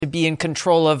be in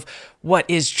control of what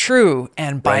is true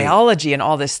and biology and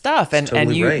all this stuff.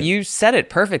 And you said it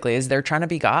perfectly, is they're trying to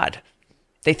be God.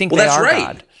 They think they are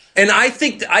God. And I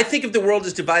think if the world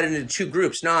is divided into two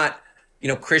groups, not,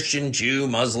 Christian, Jew,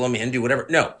 Muslim, Hindu, whatever.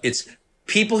 No, it's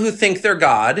people who think they're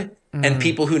God and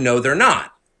people who know they're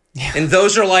not. Yeah. And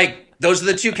those are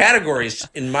the two categories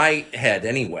in my head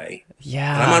anyway.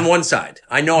 Yeah. And I'm on one side.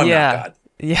 I know I'm not God.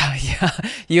 Yeah.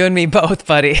 You and me both,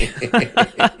 buddy.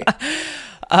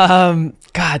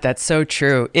 God, that's so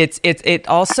true. It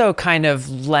also kind of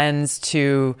lends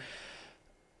to,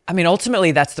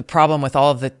 ultimately that's the problem with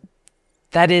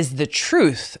that is the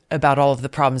truth about all of the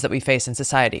problems that we face in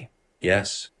society.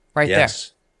 Yes. There.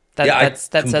 I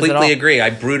completely agree. I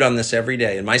brood on this every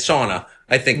day in my sauna.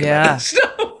 I think about this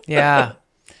stuff. Yeah.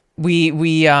 We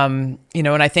when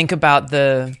I think about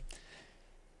a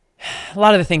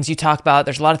lot of the things you talk about,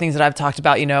 there's a lot of things that I've talked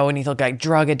about, when you look at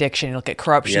drug addiction, you look at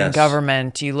corruption in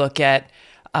government, you look at,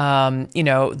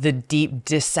 the deep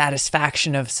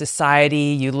dissatisfaction of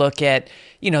society, you look at,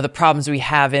 the problems we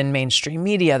have in mainstream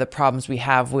media, the problems we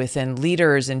have within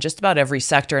leaders in just about every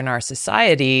sector in our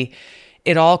society.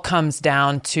 It all comes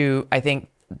down to, I think,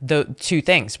 the two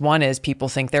things. One is people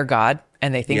think they're God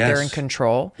and they think they're in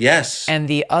control. Yes. And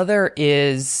the other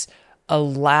is a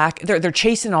lack, they're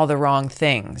chasing all the wrong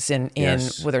things in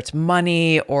whether it's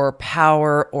money or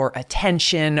power or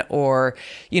attention or,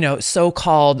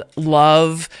 so-called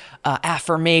love,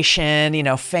 affirmation,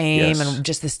 fame, and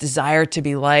just this desire to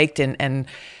be liked. And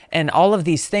all of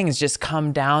these things just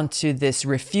come down to this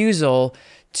refusal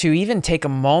to even take a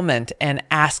moment and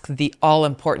ask the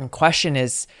all-important question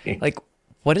is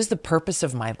what is the purpose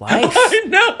of my life? I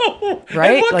know.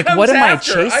 Right? What am I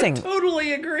chasing? I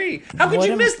totally agree. How could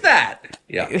you miss that?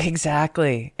 Yeah.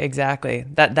 Exactly.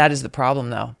 That is the problem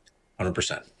though.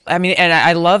 100%. And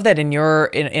I love that in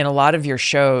a lot of your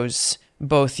shows,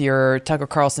 both your Tucker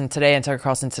Carlson Today and Tucker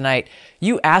Carlson Tonight,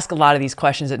 you ask a lot of these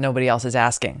questions that nobody else is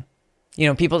asking.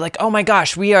 People are like, oh my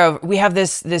gosh, we have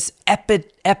this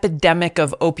epidemic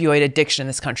of opioid addiction in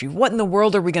this country. What in the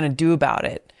world are we going to do about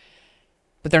it?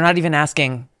 But they're not even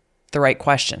asking the right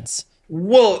questions.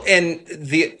 Well, and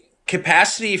the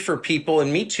capacity for people,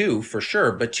 and me too, for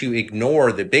sure, but to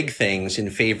ignore the big things in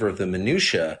favor of the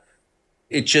minutia,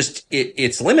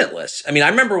 it's limitless. I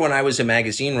remember when I was a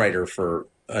magazine writer for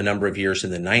a number of years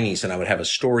in the 90s, and I would have a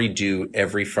story due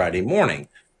every Friday morning,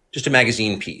 just a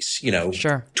magazine piece,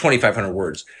 sure. 2,500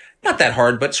 words. Not that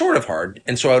hard, but sort of hard.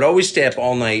 And so I would always stay up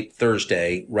all night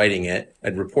Thursday writing it.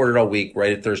 I'd report it all week,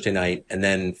 write it Thursday night. And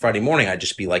then Friday morning, I'd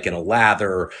just be in a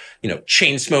lather,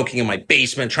 chain smoking in my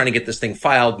basement, trying to get this thing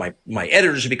filed. My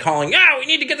editors would be calling, we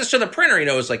need to get this to the printer.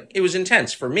 It was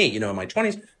intense for me, in my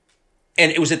 20s.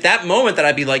 And it was at that moment that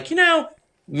I'd be like,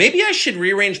 maybe I should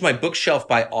rearrange my bookshelf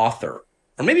by author.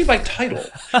 Or maybe by title.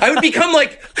 I would become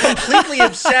completely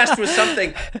obsessed with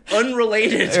something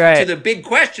unrelated to the big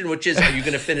question, which is, are you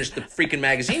going to finish the freaking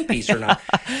magazine piece or not?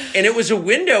 And it was a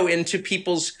window into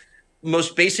people's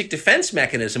most basic defense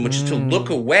mechanism, which is to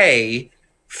look away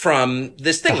from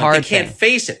this thing. They can't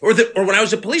face it. Or when I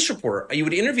was a police reporter, you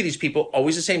would interview these people,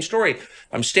 always the same story.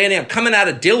 I'm coming out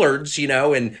of Dillard's,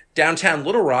 in downtown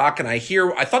Little Rock, and I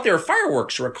thought they were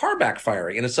fireworks or a car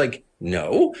backfiring. And it's like,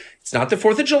 no, it's not the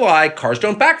 4th of July. Cars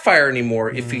don't backfire anymore.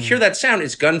 If you hear that sound,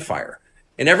 it's gunfire.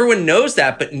 And everyone knows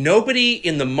that, but nobody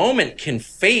in the moment can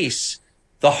face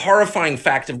the horrifying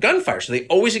fact of gunfire. So they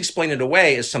always explain it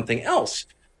away as something else.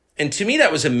 And to me,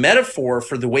 that was a metaphor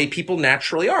for the way people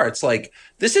naturally are. It's like,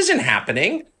 this isn't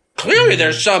happening. Clearly,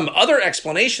 there's some other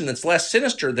explanation that's less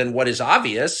sinister than what is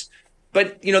obvious.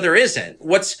 But, there isn't.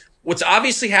 What's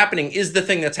obviously happening is the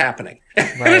thing that's happening.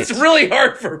 Right. And it's really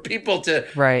hard for people to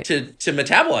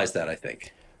metabolize that, I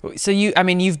think. So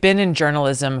you've been in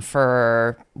journalism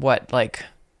for what,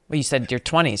 you said your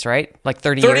 20s, right?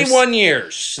 30 years? 31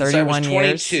 years. Since I was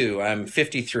 22. Years. I'm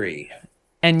 53.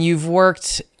 And you've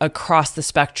worked across the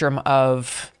spectrum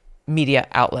of media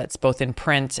outlets, both in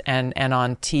print and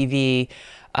on TV,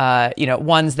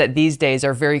 ones that these days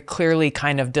are very clearly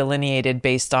kind of delineated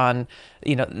based on,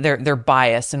 their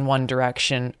bias in one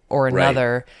direction or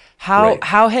another. Right.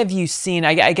 How have you seen,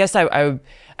 I guess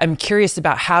I'm curious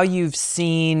about how you've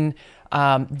seen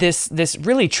this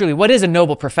really truly, what is a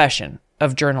noble profession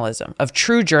of journalism, of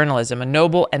true journalism, a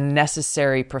noble and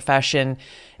necessary profession,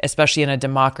 especially in a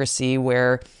democracy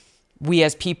where we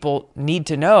as people need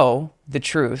to know the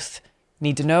truth,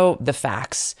 need to know the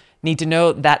facts, need to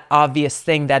know that obvious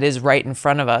thing that is right in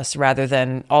front of us rather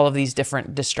than all of these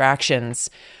different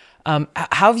distractions. How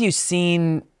have you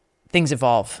seen things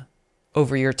evolve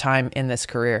over your time in this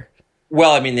career?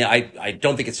 Well, I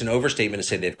don't think it's an overstatement to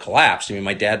say they've collapsed.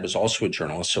 My dad was also a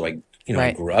journalist, so I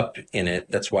I grew up in it.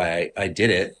 That's why I did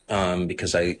it,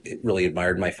 because I really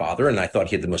admired my father and I thought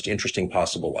he had the most interesting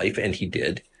possible life, and he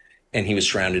did. And he was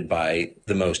surrounded by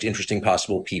the most interesting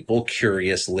possible people,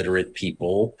 curious, literate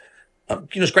people,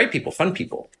 just great people, fun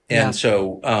people. And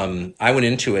so I went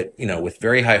into it, with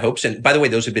very high hopes. And by the way,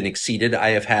 those have been exceeded.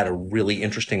 I have had a really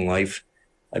interesting life.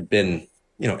 I've been,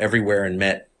 everywhere and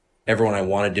met everyone I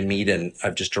wanted to meet, and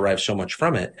I've just derived so much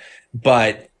from it.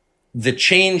 But the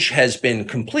change has been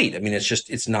complete. I mean,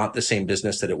 it's not the same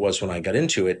business that it was when I got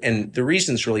into it. And the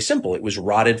reason's really simple. It was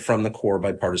rotted from the core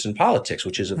by partisan politics,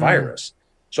 which is a virus.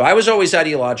 So I was always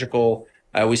ideological.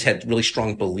 I always had really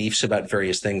strong beliefs about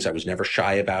various things. I was never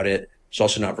shy about it. I was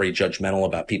also not very judgmental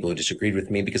about people who disagreed with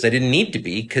me, because I didn't need to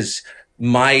be, because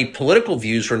my political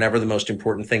views were never the most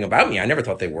important thing about me. I never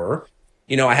thought they were.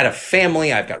 I had a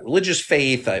family. I've got religious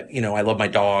faith. I love my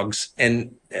dogs,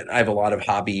 and I have a lot of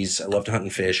hobbies. I love to hunt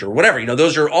and fish or whatever.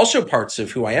 Those are also parts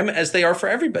of who I am, as they are for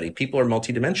everybody. People are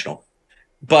multidimensional.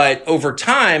 But over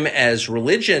time, as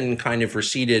religion kind of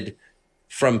receded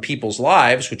from people's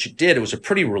lives, which it did, it was a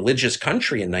pretty religious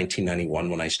country in 1991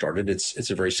 when I started. It's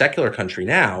a very secular country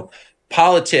now.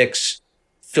 Politics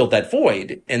filled that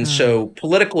void. And so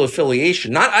political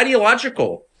affiliation, not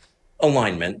ideological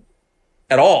alignment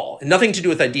at all, nothing to do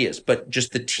with ideas, but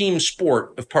just the team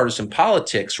sport of partisan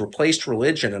politics replaced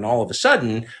religion. And all of a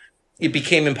sudden, it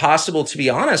became impossible to be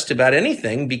honest about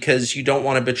anything, because you don't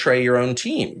want to betray your own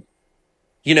team.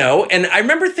 And I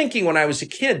remember thinking when I was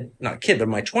not a kid, but in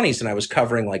my 20s, and I was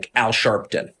covering like Al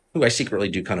Sharpton, who I secretly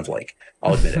do kind of like,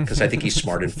 I'll admit it, because I think he's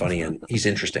smart and funny and he's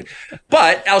interesting.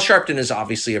 But Al Sharpton is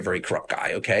obviously a very corrupt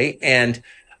guy, okay? And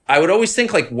I would always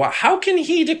think, like, how can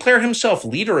he declare himself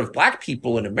leader of black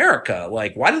people in America?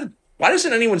 Like, why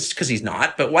doesn't anyone, because he's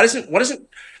not, but why doesn't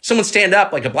someone stand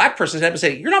up, like a black person stand up and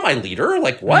say, you're not my leader?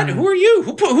 Like, what? Who are you?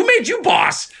 Who made you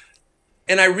boss?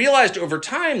 And I realized over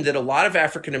time that a lot of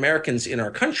African Americans in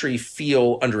our country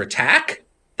feel under attack.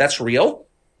 That's real.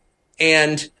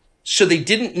 And so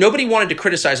nobody wanted to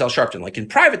criticize Al Sharpton. Like in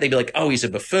private, they'd be like, oh, he's a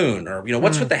buffoon, or,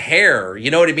 what's with the hair? You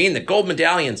know what I mean? The gold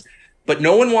medallions. But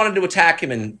no one wanted to attack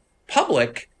him in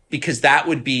public, because that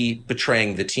would be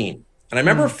betraying the team. And I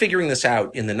remember figuring this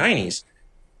out in the 90s.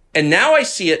 And now I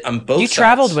see it on both sides. You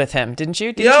traveled with him, didn't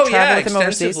you? Did you travel with him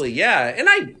extensively, overseas? Yeah. And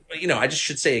I just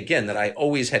should say again that I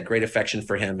always had great affection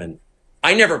for him. And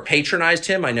I never patronized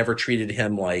him. I never treated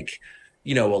him like,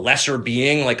 a lesser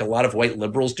being, like a lot of white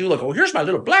liberals do. Like, oh, here's my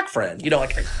little black friend.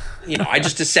 I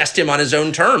just assessed him on his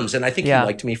own terms. And I think he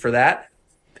liked me for that.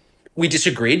 We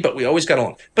disagreed, but we always got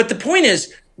along. But the point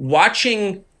is,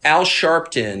 watching Al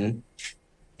Sharpton,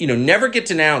 never get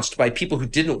denounced by people who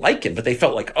didn't like him, but they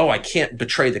felt like, oh, I can't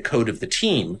betray the code of the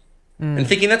team. And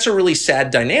thinking that's a really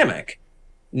sad dynamic.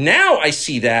 Now I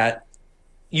see that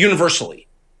universally.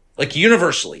 Like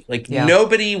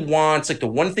nobody wants, like the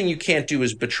one thing you can't do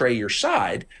is betray your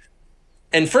side.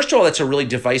 And first of all, that's a really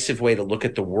divisive way to look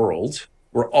at the world.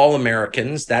 We're all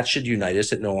Americans. That should unite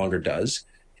us. It no longer does.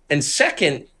 And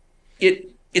second,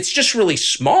 it's just really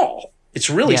small. It's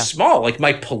really small. Like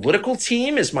my political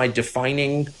team is my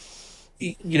defining,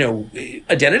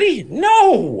 identity.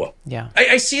 No. Yeah.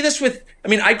 I see this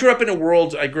I grew up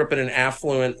in an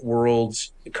affluent world,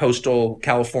 coastal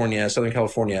California, Southern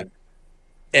California.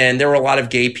 And there were a lot of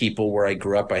gay people where I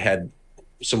grew up. I had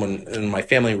someone in my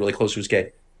family really close who was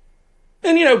gay.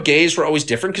 And, gays were always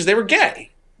different because they were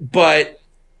gay. But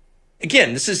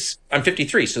again, I'm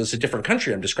 53, so it's a different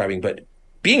country I'm describing, but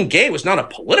being gay was not a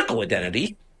political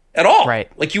identity at all. Right.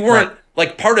 Like you weren't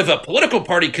like part of a political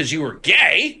party because you were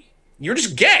gay. You're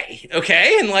just gay.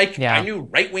 Okay. And I knew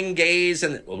right-wing gays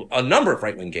and a number of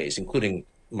right-wing gays, including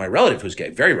my relative who's gay,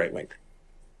 very right-wing.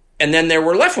 And then there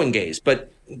were left-wing gays,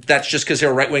 but that's just because they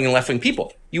were right-wing and left-wing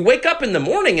people. You wake up in the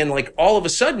morning and all of a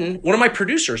sudden, one of my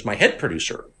producers, my head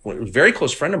producer, a very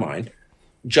close friend of mine,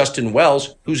 Justin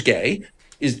Wells, who's gay,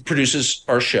 produces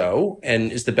our show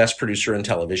and is the best producer in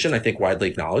television, I think widely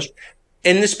acknowledged.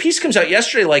 And this piece comes out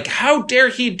yesterday, like, how dare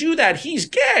he do that? He's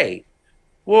gay.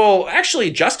 Well,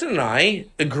 actually, Justin and I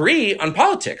agree on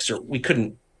politics, or we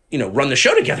couldn't, run the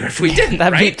show together if we didn't.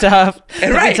 That'd be tough.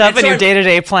 That'd be tough in your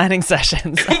day-to-day planning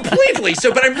sessions. Completely.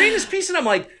 So, but I'm reading this piece and I'm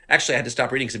like, actually, I had to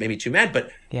stop reading because it made me too mad.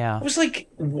 But I was like,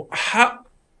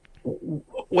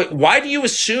 why do you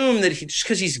assume that just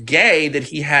because he's gay that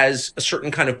he has a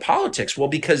certain kind of politics? Well,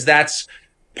 because that's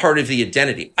part of the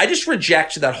identity. I just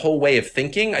reject that whole way of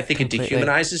thinking. I think Completely. It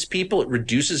dehumanizes people. It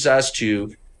reduces us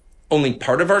to only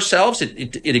part of ourselves.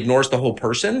 It ignores the whole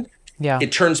person. Yeah.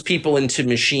 It turns people into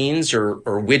machines or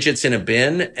widgets in a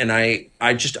bin. And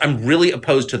I'm really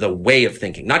opposed to the way of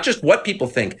thinking, not just what people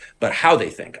think, but how they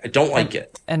think. I don't like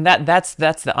it. And that's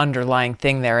the underlying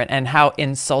thing there, and how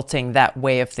insulting that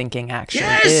way of thinking actually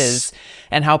is,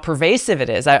 and how pervasive it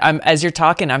is. I'm as you're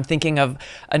talking, I'm thinking of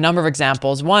a number of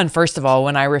examples. One, first of all,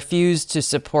 when I refused to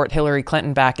support Hillary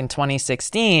Clinton back in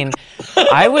 2016,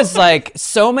 I was like,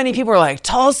 so many people were like,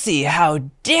 Tulsi, how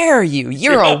dare you?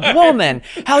 You're a woman.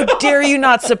 How dare you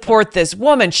not support this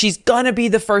woman? She's gonna be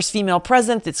the first female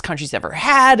president this country's ever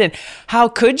had. And how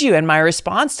could you? And my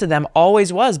response to them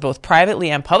always was, both privately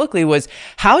and publicly, was,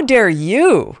 how dare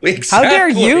you? Exactly. How dare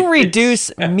you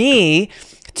reduce me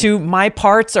to my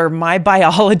parts or my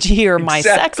biology or my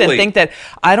sex, and think that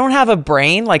I don't have a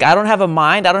brain, like I don't have a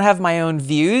mind, I don't have my own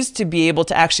views to be able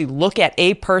to actually look at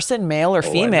a person, male or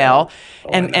female,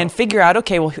 and figure out,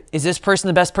 okay, well, is this person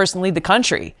the best person to lead the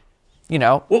country?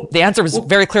 The answer was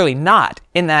very clearly not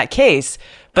in that case,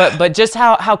 but just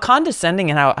how condescending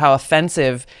and how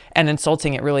offensive and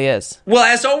insulting it really is. Well,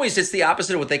 as always, it's the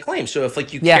opposite of what they claim. So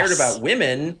if you cared about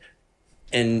women,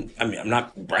 and I mean, I'm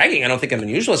not bragging, I don't think I'm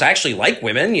unusual. I actually like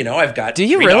women. I've got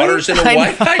three daughters and a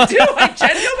wife. I do. I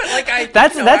genuinely, but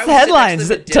that's the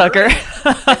headlines, Tucker.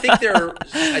 I think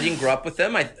I didn't grow up with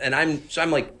them.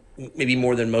 I'm like maybe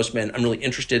more than most men. I'm really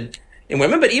interested in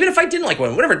women, but even if I didn't like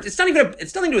women, whatever, it's nothing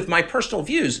to do with my personal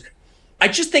views. I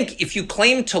just think if you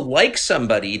claim to like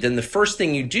somebody, then the first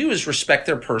thing you do is respect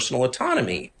their personal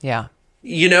autonomy. Yeah.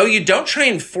 You don't try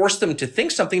and force them to think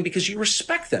something because you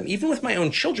respect them. Even with my own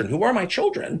children, who are my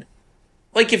children.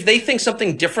 Like if they think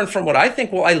something different from what I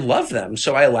think, well, I love them.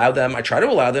 So I try to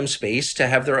allow them space to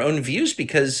have their own views,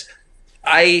 because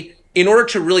in order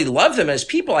to really love them as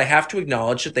people, I have to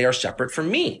acknowledge that they are separate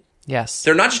from me. Yes.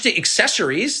 They're not just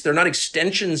accessories. They're not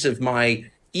extensions of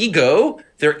my ego.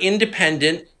 They're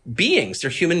independent beings. They're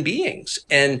human beings.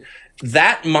 And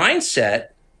that mindset,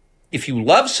 if you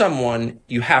love someone,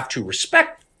 you have to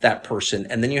respect that person,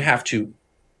 and then you have to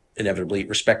inevitably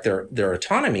respect their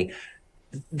autonomy.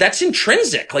 That's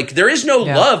intrinsic. Like there is no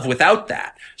love without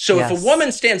that. So if a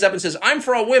woman stands up and says, I'm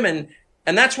for all women,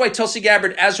 and that's why Tulsi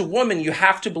Gabbard, as a woman, you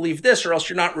have to believe this or else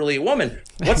you're not really a woman.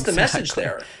 What's the message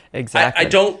there? Exactly.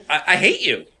 I hate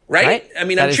you, right? I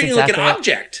mean, I'm treating you like an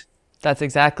object. That's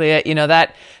exactly it.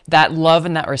 That love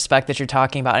and that respect that you're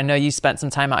talking about. I know you spent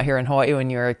some time out here in Hawaii when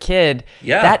you were a kid.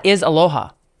 Yeah. That is aloha.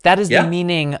 That is the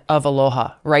meaning of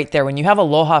aloha right there. When you have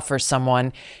aloha for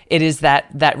someone, it is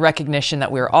that recognition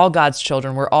that we're all God's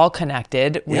children. We're all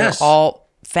connected. We're all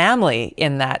family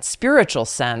in that spiritual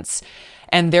sense,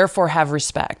 and therefore have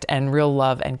respect and real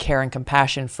love and care and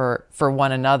compassion for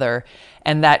one another.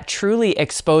 And that truly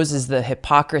exposes the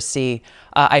hypocrisy.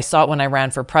 I saw it when I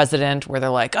ran for president, where they're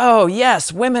like, oh,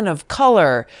 yes, women of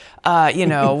color,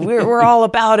 we're all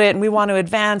about it, and we want to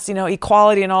advance,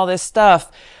 equality and all this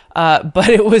stuff. But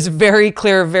it was very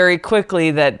clear very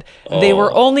quickly that they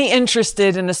were only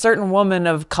interested in a certain woman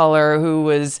of color who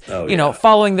was,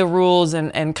 following the rules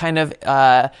and kind of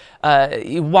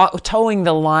towing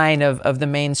the line of the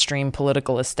mainstream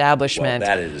political establishment.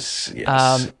 Well, that is,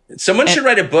 yes. Someone should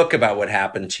write a book about what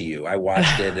happened to you. I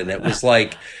watched it, and it was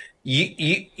like,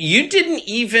 you didn't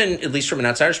even, at least from an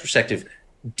outsider's perspective,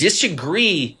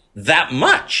 disagree that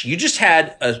much. You just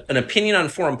had an opinion on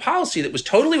foreign policy that was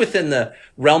totally within the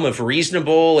realm of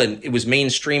reasonable, and it was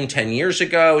mainstream 10 years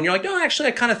ago. And you're like, no, actually,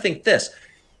 I kind of think this.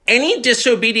 Any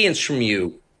disobedience from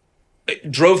you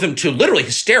drove them to literally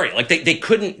hysteria. Like they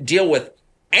couldn't deal with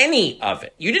any of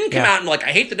it. You didn't come out and like,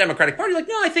 I hate the Democratic Party. Like,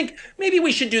 no, I think maybe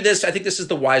we should do this. I think this is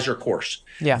the wiser course.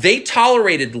 Yeah. They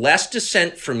tolerated less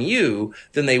dissent from you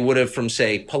than they would have from,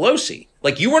 say, Pelosi.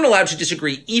 Like you weren't allowed to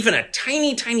disagree even a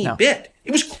tiny bit.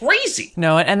 It was crazy.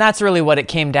 No, and that's really what it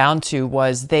came down to.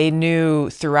 Was they knew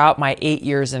throughout my 8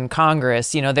 years in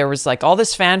Congress, there was like all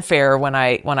this fanfare when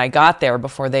I got there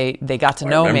before they got to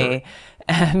know me.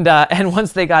 And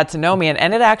once they got to know me,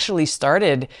 and it actually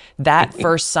started that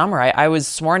first summer. I was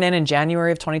sworn in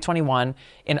January of 2021.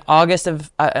 In August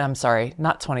of, I'm sorry,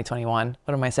 not 2021.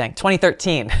 What am I saying?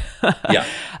 2013. Yeah.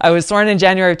 I was sworn in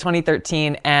January of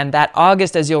 2013. And that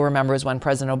August, as you'll remember, is when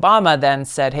President Obama then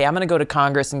said, hey, I'm going to go to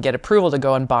Congress and get approval to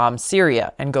go and bomb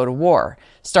Syria and go to war,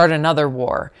 start another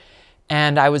war.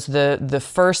 And I was the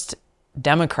first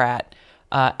Democrat.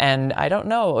 And I don't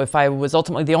know if I was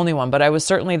ultimately the only one, but I was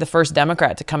certainly the first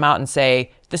Democrat to come out and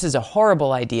say, this is a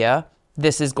horrible idea.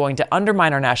 This is going to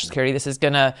undermine our national security. This is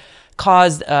going to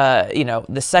cause,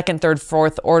 the second, third,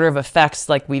 fourth order of effects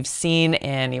like we've seen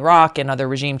in Iraq and other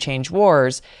regime change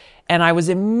wars. And I was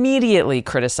immediately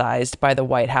criticized by the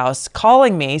White House,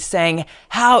 calling me saying,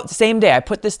 same day I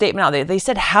put this statement out, they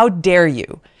said, how dare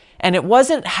you? And it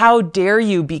wasn't how dare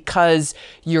you because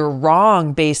you're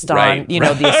wrong based on,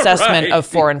 the assessment of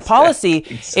foreign policy.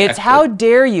 Exactly. It's how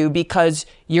dare you because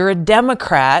you're a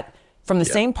Democrat from the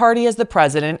same party as the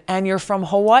president and you're from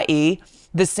Hawaii,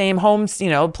 the same home,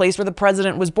 place where the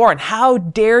president was born. How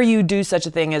dare you do such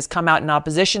a thing as come out in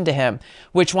opposition to him,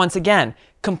 which once again,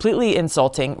 completely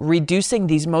insulting, reducing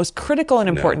these most critical and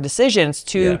important decisions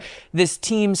to this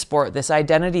team sport, this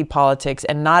identity politics,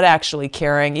 and not actually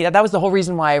caring. That was the whole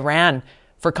reason why I ran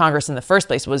for Congress in the first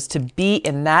place, was to be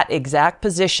in that exact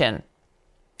position.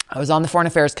 I was on the Foreign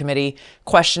Affairs Committee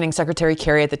questioning Secretary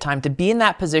Kerry at the time, to be in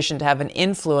that position, to have an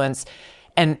influence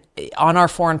and on our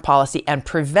foreign policy and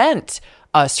prevent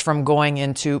us from going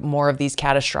into more of these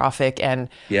catastrophic and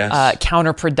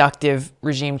counterproductive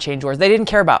regime change wars. They didn't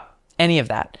care about any of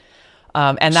that.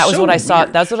 And that was what I saw.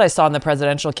 That's what I saw in the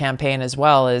presidential campaign as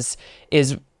well, is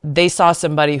they saw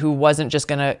somebody who wasn't just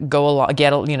going to go along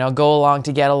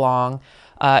to get along.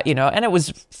 And it was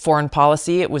foreign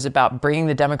policy. It was about bringing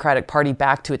the Democratic Party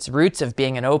back to its roots of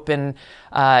being an open,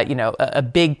 a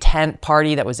big tent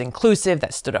party that was inclusive,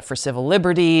 that stood up for civil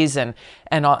liberties and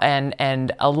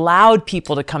allowed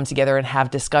people to come together and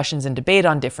have discussions and debate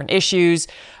on different issues.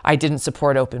 I didn't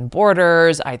support open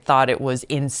borders. I thought it was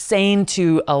insane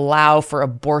to allow for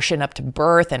abortion up to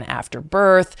birth and after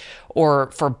birth,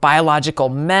 or for biological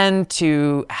men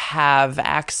to have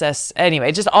access.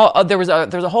 Anyway, there was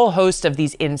a whole host of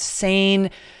these insane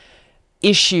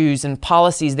issues and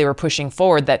policies they were pushing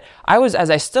forward that as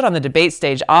I stood on the debate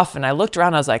stage often, I looked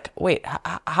around, I was like, wait,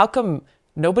 how come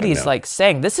nobody's like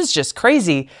saying this is just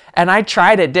crazy? And I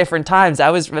tried at different times.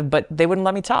 But they wouldn't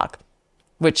let me talk,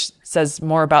 which says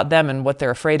more about them and what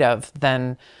they're afraid of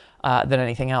than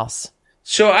anything else.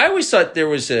 So I always thought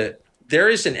there is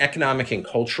an economic and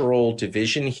cultural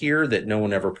division here that no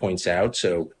one ever points out.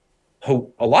 So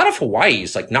a lot of Hawaii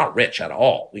is like not rich at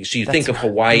all. So you think of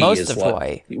Hawaii most as of like,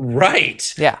 Hawaii.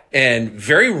 Right. Yeah. And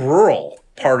very rural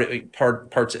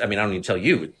parts. I mean, I don't need to tell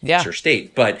you, it's your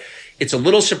state, but it's a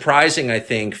little surprising, I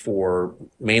think, for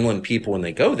mainland people when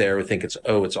they go there who think it's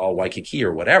all Waikiki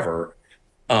or whatever.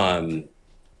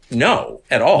 No,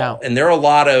 at all. No. And there are a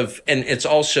lot of, and it's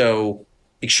also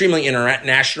extremely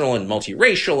international and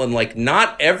multiracial, and like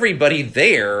not everybody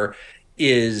there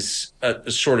is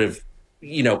a sort of,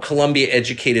 Columbia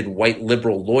educated white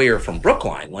liberal lawyer from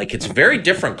Brookline. Like it's very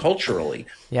different culturally.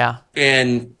 Yeah.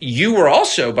 And you were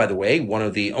also, by the way, one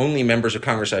of the only members of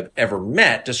Congress I've ever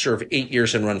met to serve 8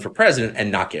 years and run for president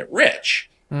and not get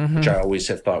rich. Mm-hmm. Which I always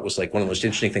have thought was like one of the most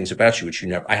interesting things about you, which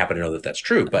I happen to know that that's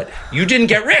true, but you didn't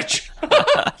get rich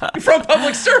from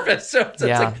public service. So it's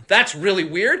like, that's really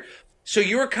weird. So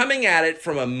you were coming at it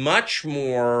from a much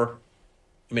more,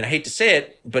 I mean, I hate to say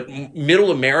it, but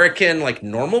middle American, like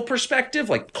normal perspective,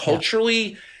 like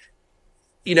culturally,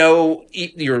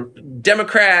 you're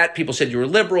Democrat, people said you were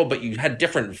liberal, but you had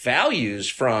different values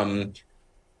from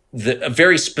a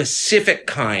very specific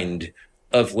kind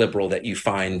of liberal that you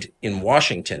find in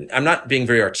Washington. I'm not being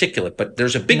very articulate, but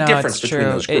there's a big difference between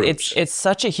those groups. It's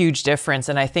such a huge difference.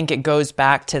 And I think it goes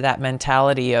back to that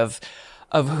mentality of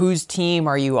whose team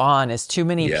are you on, as too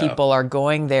many people are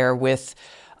going there with,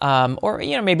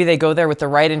 maybe they go there with the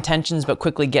right intentions, but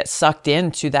quickly get sucked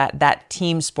into that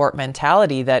team sport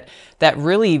mentality that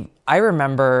really, I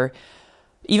remember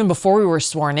even before we were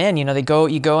sworn in, you go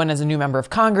in as a new member of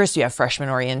Congress, you have freshman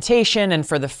orientation. And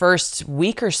for the first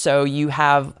week or so,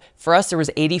 for us, there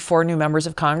was 84 new members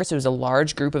of Congress. It was a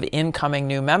large group of incoming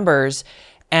new members.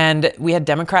 And we had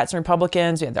Democrats and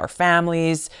Republicans, we had our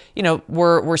families,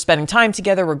 we're spending time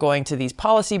together, we're going to these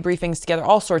policy briefings together,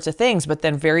 all sorts of things. But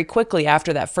then very quickly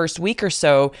after that first week or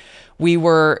so, we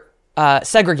were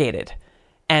segregated.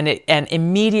 And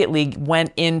immediately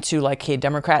went into like, hey,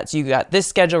 Democrats, you got this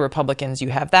schedule, Republicans, you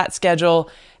have that schedule.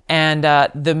 And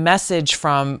the message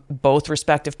from both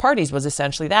respective parties was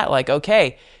essentially that, like,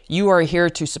 okay, you are here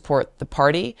to support the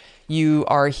party. You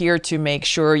are here to make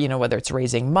sure, whether it's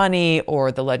raising money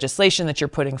or the legislation that you're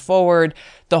putting forward,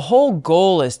 the whole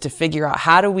goal is to figure out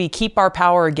how do we keep our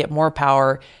power, get more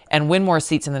power, and win more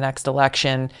seats in the next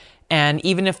election. And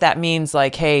even if that means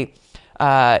like, hey,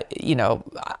 I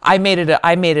made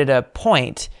it a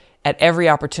point at every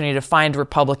opportunity to find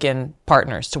Republican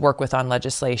partners to work with on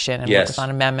legislation and work with on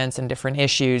amendments and different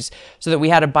issues, so that we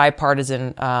had a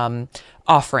bipartisan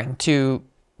offering to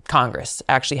Congress,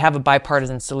 actually have a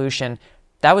bipartisan solution.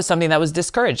 That was something that was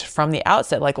discouraged from the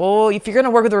outset. Like, if you're going to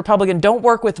work with a Republican, don't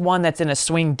work with one that's in a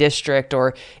swing district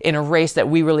or in a race that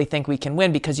we really think we can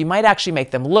win, because you might actually make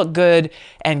them look good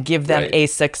and give them a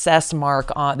success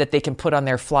mark that they can put on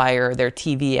their flyer, their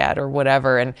TV ad or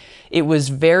whatever. And it was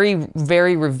very,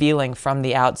 very revealing from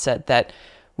the outset that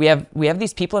we have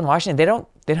these people in Washington. They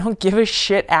don't give a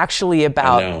shit actually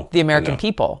about the American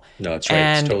people. No, that's right.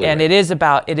 And it's totally and right.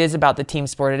 it is about the team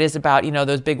sport. It is about,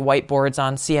 those big whiteboards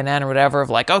on CNN or whatever of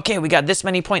like, okay, we got this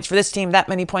many points for this team, that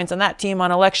many points on that team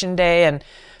on election day. And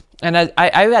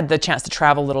I had the chance to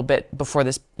travel a little bit before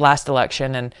this last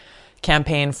election and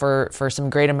campaign for some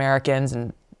great Americans,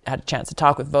 and had a chance to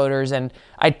talk with voters. And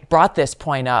I brought this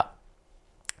point up.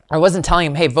 I wasn't telling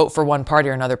them, hey, vote for one party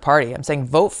or another party. I'm saying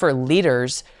vote for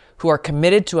leaders who are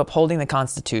committed to upholding the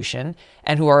Constitution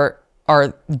and who are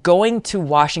going to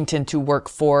Washington to work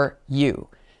for you.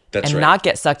 That's and right. not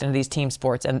get sucked into these team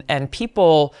sports. And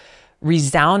people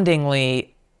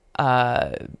resoundingly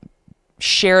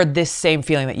shared this same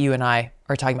feeling that you and I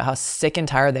are talking about, how sick and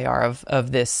tired they are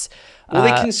of this. Well,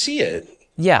 they can see it.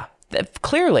 Yeah,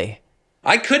 clearly.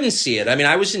 I couldn't see it. I mean,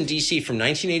 I was in D.C. from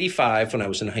 1985 when I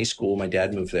was in high school. My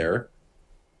dad moved there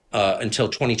until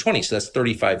 2020. So that's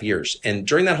 35 years. And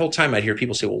during that whole time, I'd hear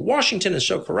people say, well, Washington is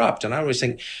so corrupt. And I always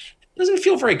think, it doesn't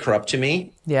feel very corrupt to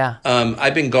me. Yeah.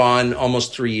 I've been gone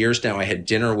almost 3 years now. I had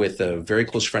dinner with a very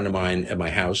close friend of mine at my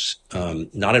house,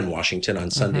 not in Washington, on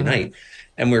Sunday night.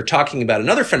 And we were talking about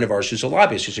another friend of ours who's a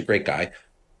lobbyist, who's a great guy.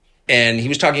 And he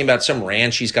was talking about some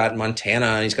ranch he's got in Montana,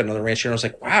 and he's got another ranch here. And I was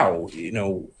like, wow,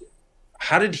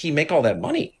 how did he make all that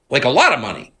money? Like, a lot of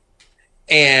money.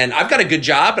 And I've got a good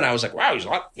job. And I was like, wow, he's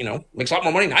makes a lot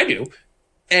more money than I do.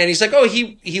 And he's like, oh,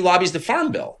 he lobbies the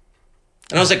farm bill.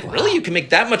 And I was like, really? You can make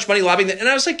that much money lobbying that? And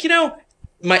I was like,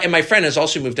 my friend has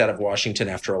also moved out of Washington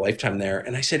after a lifetime there.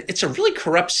 And I said, it's a really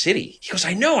corrupt city. He goes,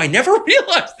 I know. I never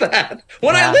realized that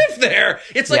when I lived there.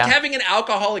 It's like having an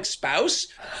alcoholic spouse.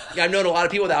 I've known a lot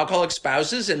of people with alcoholic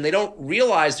spouses, and they don't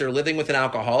realize they're living with an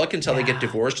alcoholic until they get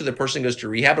divorced or the person goes to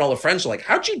rehab. And all the friends are like,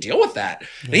 how'd you deal with that?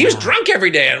 And he was drunk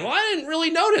every day. And well, I didn't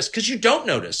really notice, because you don't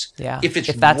notice if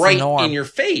it's right in your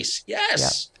face.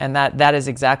 Yes. Yeah. And that is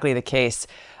exactly the case.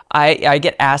 I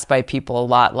get asked by people a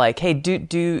lot, like, hey,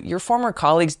 do your former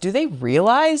colleagues, do they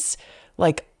realize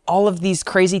like all of these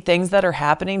crazy things that are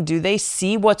happening? Do they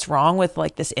see what's wrong with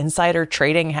like this insider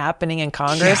trading happening in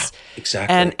Congress? Yeah,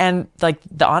 exactly. And like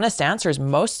the honest answer is,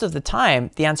 most of the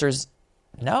time, the answer is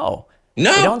no.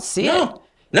 No. They don't see it.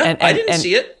 No, I didn't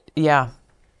see it. Yeah.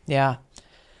 Yeah.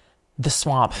 The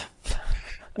swamp.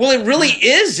 Well, it really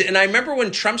is. And I remember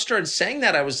when Trump started saying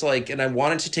that, I was like, and I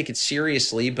wanted to take it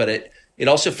seriously, but it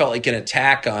also felt like an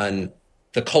attack on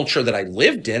the culture that I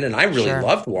lived in. And I really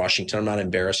loved Washington. I'm not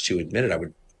embarrassed to admit it. I would,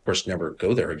 of course, never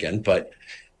go there again, but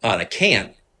I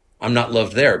can't. I'm not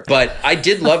loved there. But I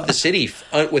did love the city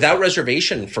without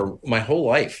reservation for my whole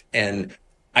life. And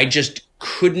I just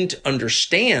couldn't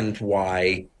understand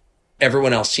why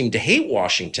everyone else seemed to hate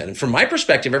Washington. And from my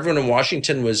perspective, everyone in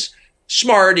Washington was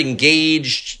smart,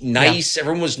 engaged, nice. Yeah.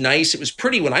 Everyone was nice. It was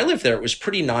pretty, when I lived there, it was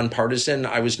pretty nonpartisan.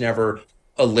 I was never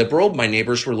a liberal. My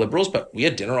neighbors were liberals, but we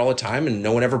had dinner all the time and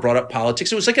no one ever brought up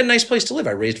politics. It was like a nice place to live.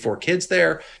 I raised 4 kids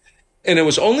there. And it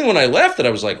was only when I left that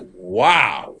I was like,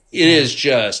 wow, it is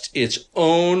just its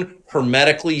own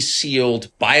hermetically sealed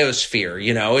biosphere.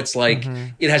 It's like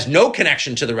it has no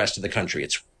connection to the rest of the country.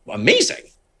 It's amazing.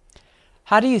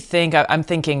 How do you think, I'm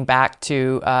thinking back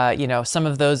to, some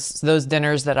of those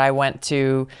dinners that I went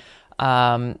to,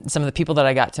 some of the people that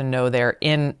I got to know there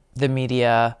in the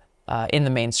media, in the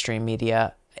mainstream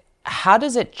media. How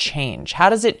does it change? How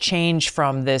does it change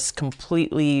from this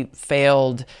completely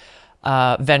failed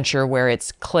venture where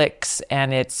it's clicks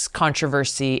and it's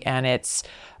controversy and it's,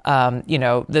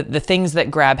 the things that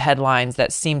grab headlines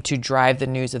that seem to drive the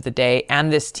news of the day,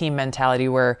 and this team mentality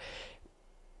where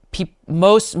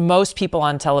most people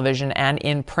on television and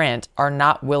in print are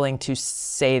not willing to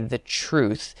say the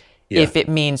truth if it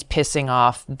means pissing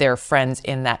off their friends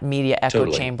in that media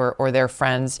echo chamber or their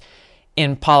friends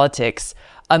in politics,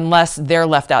 unless they're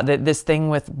left out. This thing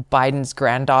with Biden's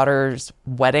granddaughter's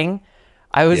wedding,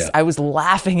 I was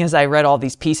laughing as I read all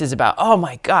these pieces about, oh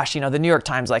my gosh, the New York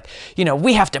Times, like,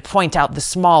 we have to point out the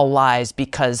small lies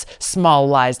because small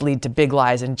lies lead to big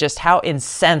lies, and just how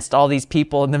incensed all these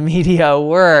people in the media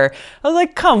were. I was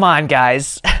like, come on,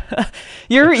 guys.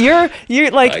 you're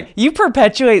like, you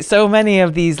perpetuate so many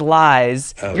of these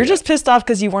lies. You're just pissed off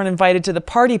because you weren't invited to the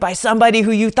party by somebody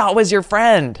who you thought was your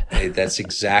friend. Hey, that's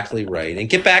exactly right. And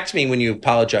get back to me when you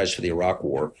apologize for the Iraq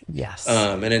War. Yes.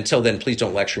 And until then, please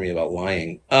don't lecture me about lying.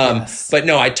 But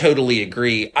no, I totally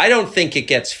agree. I don't think it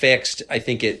gets fixed. I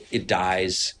think it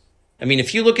dies. I mean,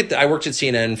 if you look at I worked at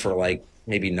CNN for like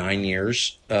maybe 9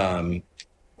 years.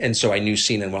 And so I knew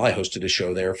CNN well. I hosted a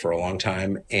show there for a long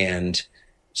time, and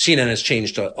CNN has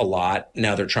changed a lot.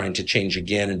 Now they're trying to change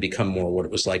again and become more what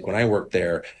it was like when I worked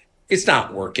there. It's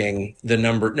not working.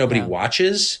 Nobody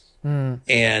watches.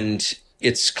 And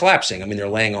it's collapsing. I mean, they're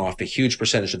laying off a huge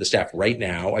percentage of the staff right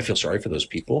now. I feel sorry for those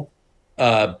people.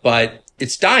 But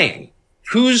it's dying.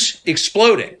 Who's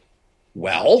exploding?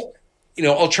 Well,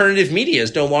 alternative media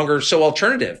is no longer so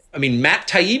alternative. I mean, Matt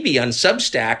Taibbi on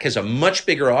Substack has a much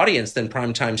bigger audience than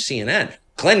primetime CNN.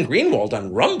 Glenn Greenwald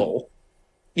on Rumble,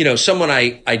 someone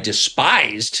I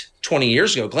despised 20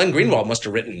 years ago. Glenn Greenwald must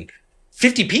have written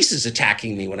 50 pieces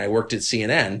attacking me when I worked at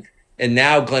CNN. And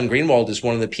now Glenn Greenwald is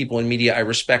one of the people in media I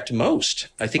respect most.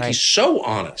 I think he's so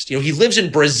honest. He lives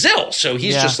in Brazil, so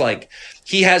he's just like,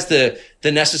 he has the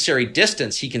necessary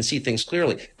distance. He can see things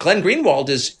clearly. Glenn Greenwald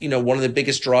is, one of the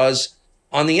biggest draws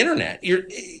on the internet.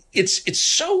 It's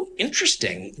so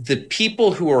interesting. The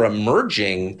people who are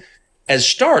emerging as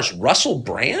stars, Russell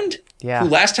Brand, who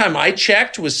last time I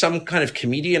checked was some kind of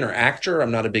comedian or actor.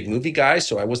 I'm not a big movie guy,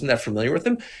 so I wasn't that familiar with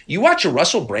him. You watch a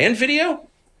Russell Brand video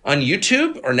on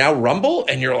YouTube or now Rumble,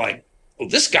 and you're like, well,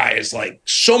 this guy is like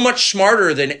so much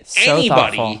smarter than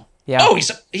anybody. Thoughtful. Yeah. Oh,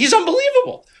 he's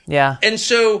unbelievable. Yeah. And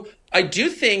so I do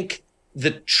think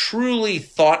the truly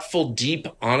thoughtful, deep,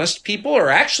 honest people are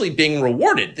actually being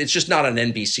rewarded. It's just not on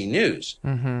NBC News.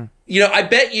 Mm-hmm. I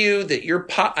bet you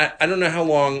that I don't know how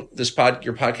long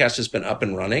your podcast has been up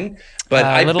and running, but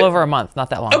a little over a month, not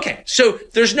that long. Okay. So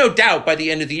there's no doubt by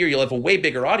the end of the year, you'll have a way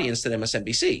bigger audience than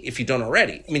MSNBC if you don't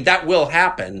already. I mean, that will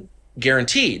happen,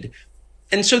 guaranteed.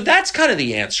 And so that's kind of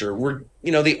the answer.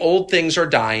 The old things are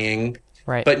dying,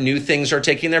 but new things are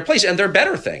taking their place, and they're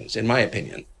better things, in my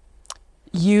opinion.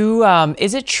 You,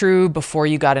 is it true before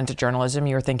you got into journalism,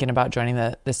 you were thinking about joining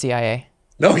the CIA?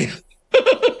 Oh, yeah.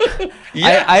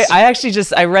 Yes. I actually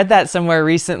I read that somewhere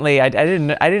recently. I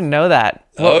didn't know that.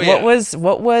 What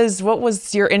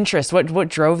was your interest? What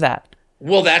drove that?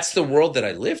 Well, that's the world that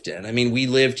I lived in. I mean, we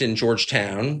lived in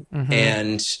Georgetown,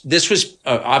 and this was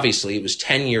obviously it was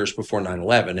 10 years before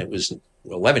 9/11. It was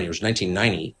 11 years,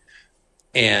 1990.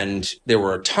 And there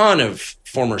were a ton of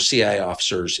former CIA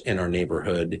officers in our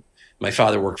neighborhood. My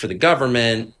father worked for the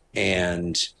government,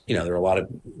 and, there are a lot of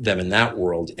them in that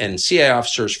world. And CIA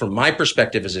officers, from my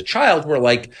perspective as a child, were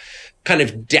like kind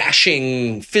of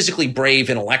dashing, physically brave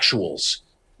intellectuals.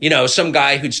 Some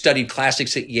guy who'd studied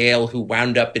classics at Yale who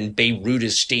wound up in Beirut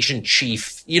as station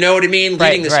chief. You know what I mean?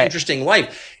 Leading this interesting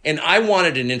life. And I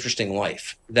wanted an interesting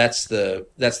life. That's the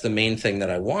main thing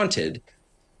that I wanted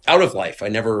out of life. I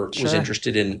never was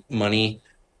interested in money.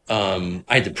 I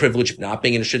had the privilege of not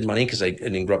being interested in money because I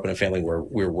didn't grow up in a family where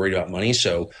we were worried about money.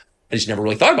 So I just never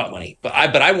really thought about money. But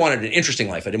I wanted an interesting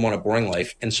life. I didn't want a boring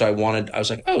life. And so I was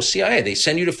like, oh, CIA, they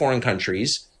send you to foreign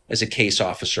countries as a case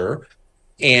officer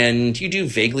and you do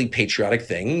vaguely patriotic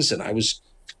things. And I was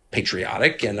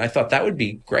patriotic and I thought that would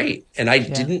be great. And I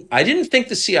didn't think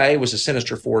the CIA was a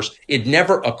sinister force. It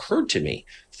never occurred to me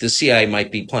the CIA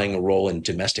might be playing a role in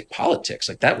domestic politics.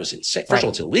 Like that was insane. First of all,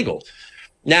 it's illegal.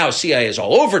 Now CIA is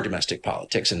all over domestic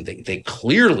politics, and they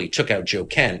clearly took out Joe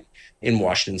Kent in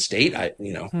Washington State. I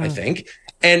think,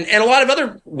 and a lot of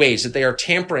other ways that they are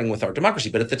tampering with our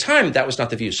democracy. But at the time, that was not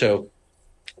the view. So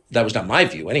that was not my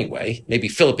view anyway. Maybe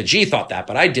Philippa G thought that,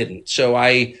 but I didn't. So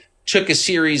I took a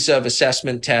series of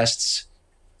assessment tests,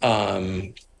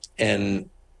 and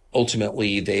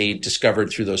ultimately they discovered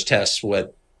through those tests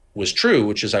what was true,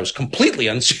 which is I was completely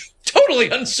totally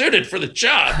unsuited for the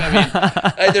job. I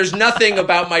mean, there's nothing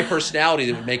about my personality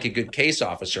that would make a good case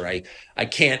officer. I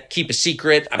can't keep a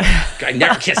secret. I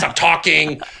never can't stop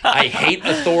talking. I hate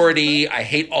authority. I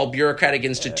hate all bureaucratic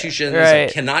institutions. I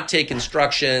cannot take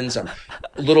instructions. I'm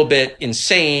a little bit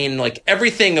insane. Like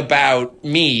everything about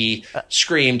me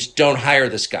screamed, "Don't hire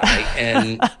this guy,"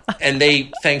 and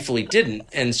they thankfully didn't.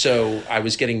 And so I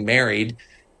was getting married,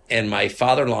 and my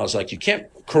father-in-law was like, "You can't."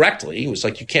 Correctly, he was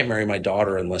like, "You can't marry my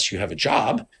daughter unless you have a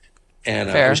job." And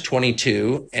I was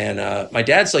 22, and my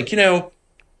dad's like,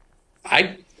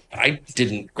 I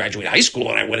didn't graduate high school,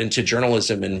 and I went into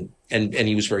journalism, and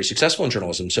he was very successful in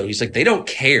journalism. So he's like, they don't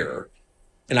care.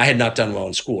 And I had not done well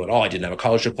in school at all. I didn't have a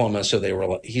college diploma, so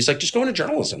he's like, just go into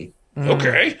journalism.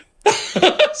 Okay,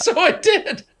 so I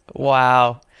did.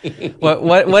 Wow. Can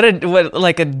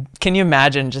you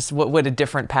imagine just what a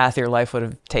different path your life would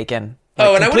have taken?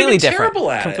 And I would have been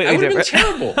terrible at it. I would have been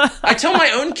terrible. I tell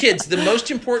my own kids the most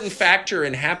important factor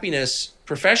in happiness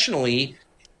professionally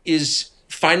is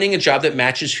finding a job that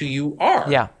matches who you are.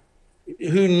 Yeah.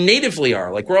 Who natively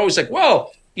are. Like we're always like,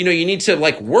 well, you need to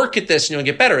like work at this and you'll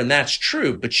get better. And that's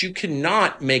true. But you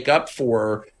cannot make up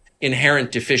for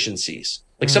inherent deficiencies.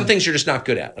 Like some things you're just not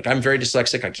good at. Like I'm very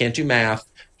dyslexic. I can't do math,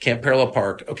 can't parallel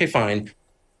park. Okay, fine.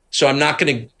 So I'm not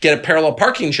going to get a parallel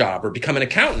parking job or become an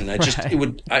accountant. It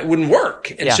wouldn't work.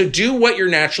 And so do what you're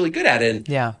naturally good at. And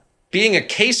being a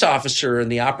case officer in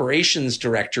the operations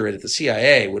directorate at the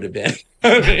CIA would have been.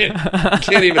 I mean,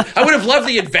 can't even. I would have loved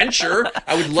the adventure.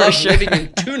 I would love living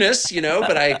in Tunis,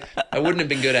 but I wouldn't have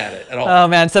been good at it at all. Oh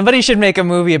man, somebody should make a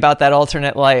movie about that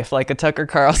alternate life, like a Tucker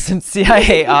Carlson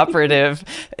CIA operative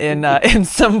in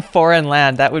some foreign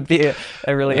land. That would be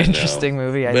a really interesting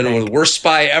movie. I think. The worst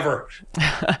spy ever.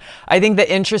 I think the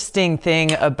interesting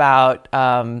thing about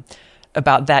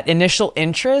that initial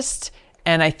interest,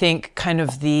 and I think kind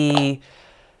of the,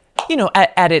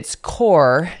 at its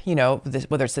core,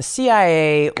 whether it's the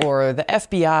CIA or the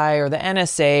FBI or the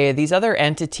NSA, these other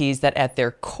entities that at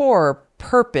their core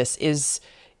purpose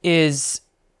is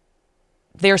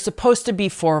they're supposed to be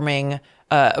performing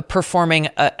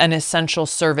an essential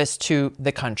service to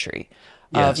the country.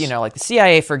 Yes. Like the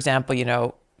CIA, for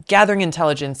example, gathering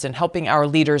intelligence and helping our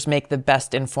leaders make the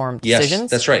best informed decisions. Yes,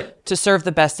 that's right. To serve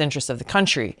the best interests of the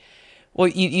country. Well,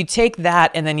 you take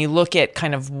that and then you look at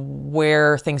kind of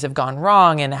where things have gone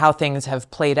wrong and how things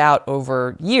have played out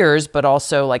over years, but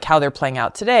also like how they're playing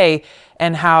out today,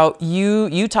 and how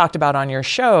you talked about on your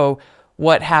show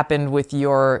what happened with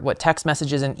what text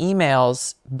messages and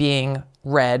emails being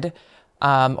read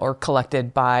or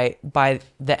collected by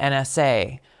the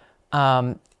NSA.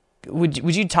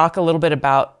 Would you talk a little bit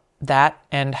about that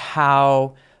and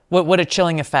what a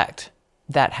chilling effect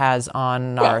that has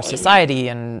on our society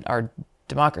and our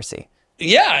democracy?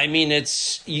 Yeah, I mean,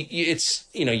 it's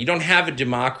you don't have a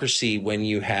democracy when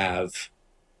you have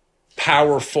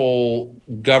powerful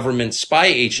government spy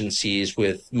agencies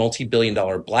with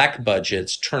multi-billion-dollar black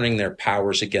budgets turning their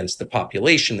powers against the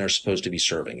population they're supposed to be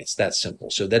serving. It's that simple.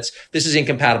 So this is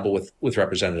incompatible with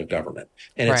representative government,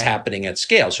 and it's happening at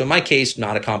scale. So in my case,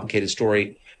 not a complicated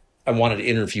story. I wanted to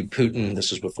interview Putin.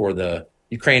 This was before the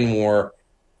Ukraine war,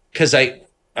 because I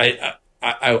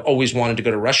always wanted to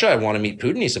go to Russia. I want to meet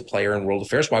Putin. He's a player in world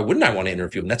affairs. Why wouldn't I want to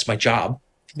interview him? That's my job.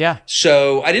 Yeah.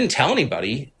 So I didn't tell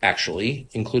anybody, actually,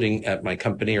 including at my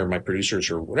company or my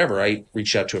producers or whatever. I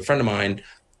reached out to a friend of mine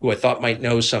who I thought might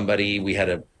know somebody. We had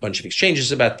a bunch of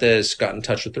exchanges about this, got in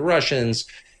touch with the Russians.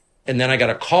 And then I got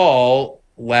a call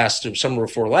summer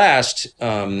before last,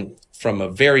 from a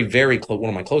very, very one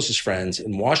of my closest friends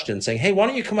in Washington saying, hey, why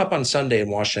don't you come up on Sunday in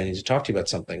Washington? I need to talk to you about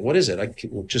something. What is it?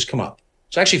 Well, just come up.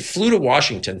 So I actually flew to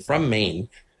Washington from Maine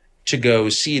to go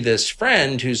see this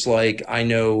friend who's like, I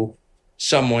know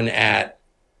someone at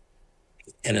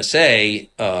NSA,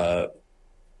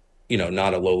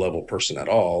 not a low-level person at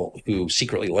all, who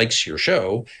secretly likes your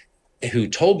show, who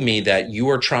told me that you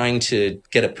are trying to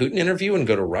get a Putin interview and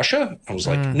go to Russia. I was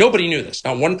like, nobody knew this.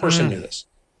 Not one person knew this.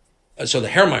 So the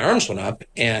hair on my arms went up,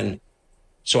 and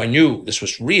so I knew this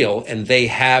was real, and they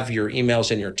have your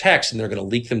emails and your texts, and they're going to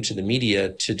leak them to the media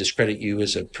to discredit you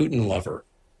as a Putin lover.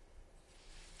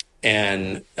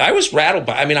 And I was rattled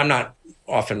I'm not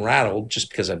often rattled just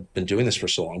because I've been doing this for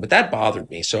so long, but that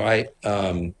bothered me. So I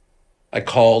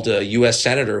called a U.S.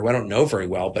 senator who I don't know very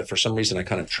well, but for some reason I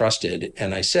kind of trusted.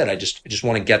 And I said, I just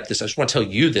want to get this. I just want to tell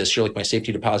you this. You're like my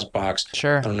safety deposit box.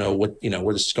 Sure. I don't know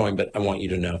where this is going, but I want you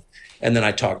to know. And then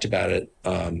I talked about it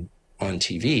on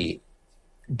TV.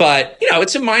 But,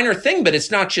 it's a minor thing, but it's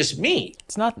not just me.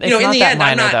 It's not that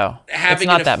minor, though. Having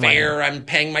an affair, I'm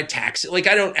paying my taxes. Like,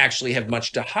 I don't actually have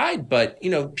much to hide, but, a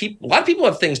lot of people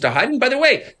have things to hide. And by the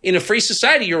way, in a free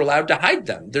society, you're allowed to hide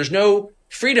them. There's no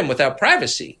freedom without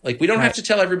privacy. Like, we don't have to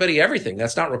tell everybody everything.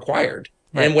 That's not required.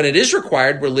 Right. And when it is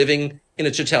required, we're living in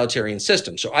a totalitarian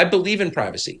system. So I believe in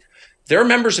privacy. There are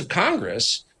members of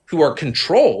Congress who are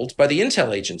controlled by the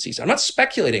intel agencies. I'm not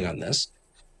speculating on this.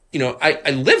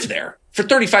 I live there for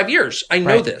 35 years. I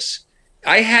know this.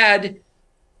 I had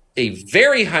a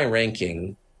very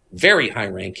high-ranking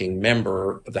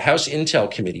member of the House Intel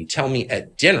Committee tell me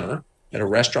at dinner at a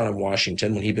restaurant in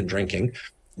Washington when he'd been drinking,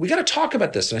 we got to talk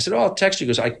about this. And I said, I'll text you. He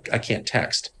goes, I can't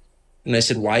text. And I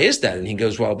said, why is that? And he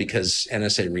goes, well, because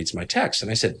NSA reads my text.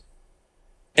 And I said,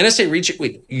 NSA reads it?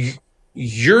 Wait,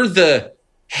 you're the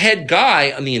head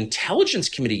guy on the Intelligence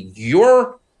Committee.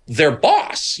 You're their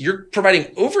boss. You're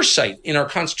providing oversight in our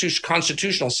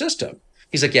constitutional system.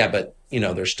 He's like, yeah, but,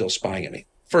 they're still spying at me.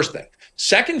 First thing.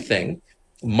 Second thing,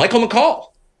 Michael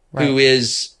McCall, who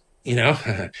is,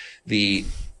 the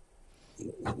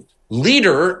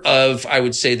leader of, I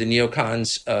would say, the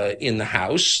neocons in the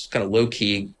House, kind of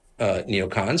low-key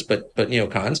neocons, but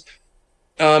neocons.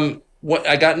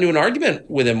 I got into an argument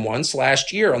with him once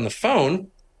last year on the phone.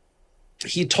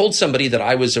 He told somebody that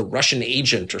I was a Russian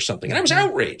agent or something, and I was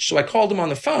outraged. So I called him on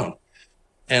the phone,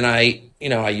 and I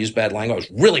used bad language.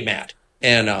 I was really mad.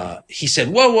 And he said,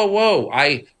 whoa.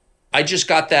 I just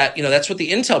got that. That's what the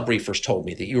intel briefers told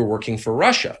me, that you were working for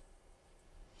Russia.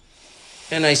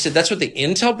 And I said, that's what the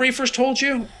intel briefers told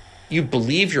you? You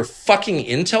believe your fucking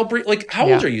intel brief? Like,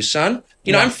 how old are you, son?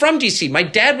 You know, I'm from DC. My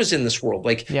dad was in this world.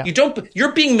 Like,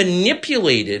 you're being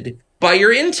manipulated by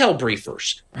your intel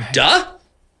briefers. Right. Duh.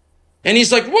 And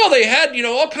he's like, well, they had, you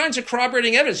know, all kinds of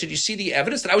corroborating evidence. Did you see the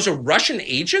evidence that I was a Russian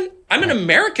agent? I'm an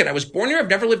American. I was born here. I've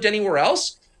never lived anywhere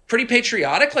else. Pretty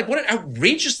patriotic. Like, what an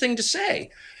outrageous thing to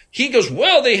say. He goes,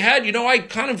 well, they had, you know, I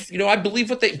kind of, you know, I believe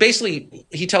what they, basically,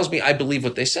 he tells me I believe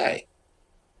what they say.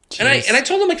 Jeez. And I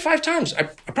told him like 5 times, I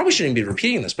probably shouldn't be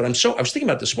repeating this, but I was thinking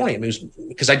about it this morning. I mean, it was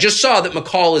because I just saw that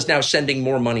McCall is now sending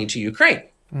more money to Ukraine.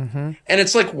 Mm-hmm. And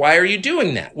it's like, why are you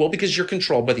doing that? Well, because you're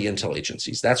controlled by the intel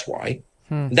agencies. That's why.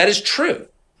 That is true.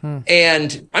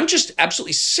 And I'm just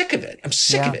absolutely sick of it. I'm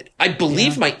sick of it. I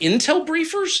believe my intel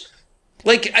briefers.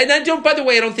 Like, and I don't, by the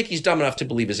way, I don't think he's dumb enough to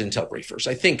believe his intel briefers.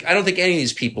 I don't think any of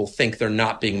these people think they're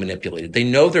not being manipulated. They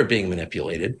know they're being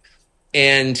manipulated.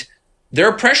 And there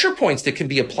are pressure points that can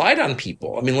be applied on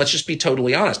people. I mean, let's just be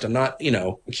totally honest. I'm not, you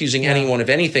know, accusing anyone of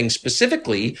anything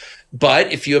specifically,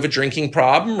 but if you have a drinking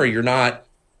problem or you're not,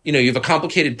 you know, you have a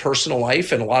complicated personal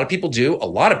life, and a lot of people do,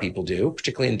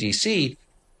 particularly in DC,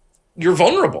 you're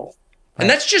vulnerable. Right. And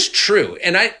that's just true.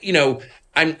 And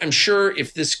I'm sure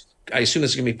if this, I assume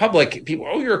this is going to be public, people,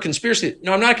 oh, you're a conspiracy.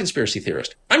 No, I'm not a conspiracy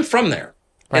theorist. I'm from there.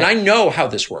 Right. And I know how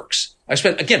this works. I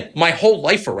spent, again, my whole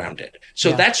life around it.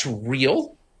 So that's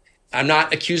real. I'm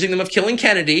not accusing them of killing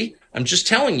Kennedy. I'm just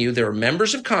telling you there are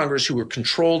members of Congress who were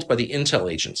controlled by the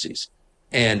intel agencies.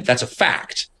 And that's a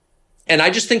fact. And I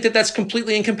just think that that's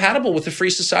completely incompatible with a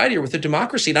free society or with a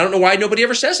democracy. And I don't know why nobody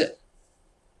ever says it.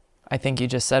 I think you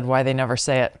just said why they never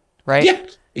say it, right? Yeah,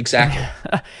 exactly.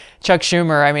 Chuck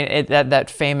Schumer, I mean, that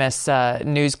famous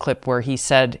news clip where he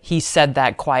said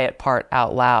that quiet part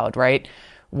out loud, right?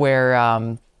 Where,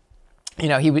 you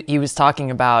know, he was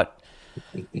talking about,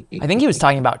 I think he was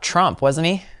talking about Trump, wasn't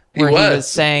he? Where he was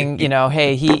saying, you know,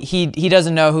 hey, he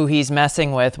doesn't know who he's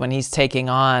messing with when he's taking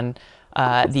on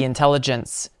the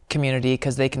intelligence community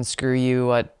because they can screw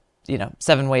you at, you know,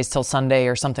 7 ways till Sunday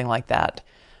or something like that.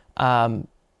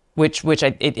 Which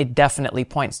it definitely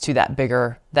points to that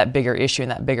bigger issue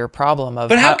and that bigger problem of.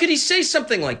 But how could he say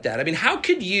something like that? I mean, how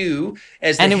could you,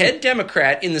 as the head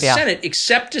Democrat in the Senate,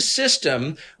 accept a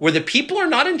system where the people are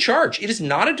not in charge? It is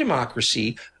not a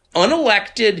democracy.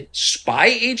 Unelected spy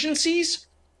agencies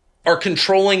are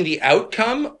controlling the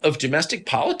outcome of domestic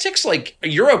politics. Like,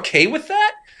 you're okay with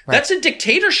that? Right. That's a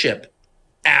dictatorship,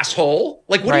 asshole.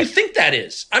 Like, what do you think that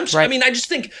is? I mean, I just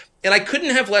think, and I couldn't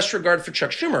have less regard for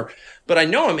Chuck Schumer. But I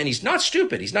know him, and he's not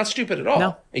stupid. He's not stupid at all.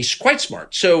 No. He's quite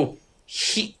smart. So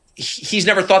he's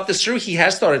never thought this through. He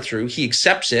has thought it through. He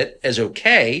accepts it as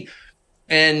okay.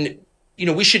 And, you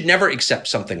know, we should never accept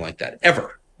something like that,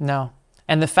 ever. No.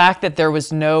 And the fact that there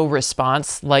was no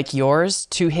response like yours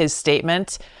to his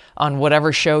statement on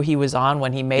whatever show he was on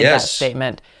when he made that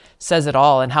statement says it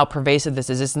all, and how pervasive this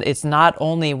is. It's not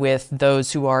only with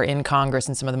those who are in Congress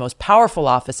and some of the most powerful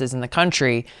offices in the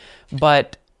country,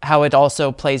 but how it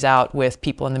also plays out with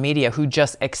people in the media who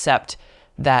just accept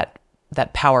that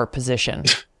power position.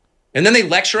 And then they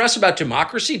lecture us about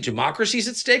democracy. Democracy's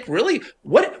at stake. Really?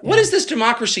 What is this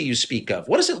democracy you speak of?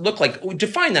 What does it look like?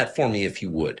 Define that for me, if you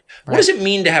would. What does it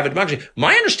mean to have a democracy?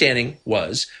 My understanding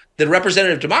was that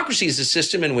representative democracy is a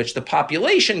system in which the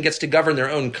population gets to govern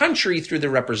their own country through their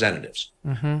representatives.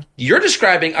 Mm-hmm. You're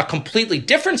describing a completely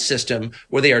different system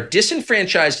where they are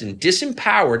disenfranchised and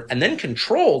disempowered and then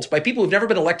controlled by people who've never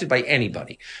been elected by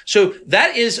anybody. So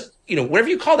that is, you know, whatever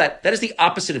you call that, that is the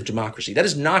opposite of democracy. That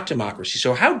is not democracy.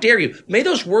 So how dare you? May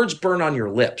those words burn on your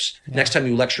lips next time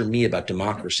you lecture me about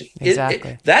democracy.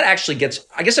 Exactly. That actually gets,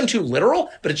 I guess I'm too literal,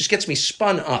 but it just gets me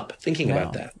spun up thinking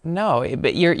about that. No,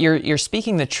 but you're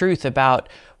speaking the truth about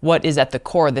what is at the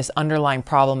core, this underlying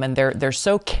problem. And they're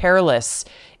so careless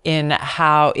in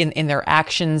how, in their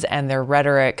actions and their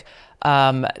rhetoric,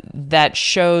 that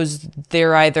shows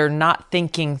they're either not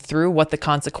thinking through what the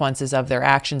consequences of their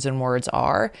actions and words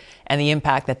are and the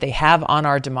impact that they have on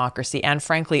our democracy and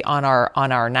frankly on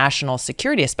our national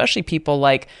security, especially people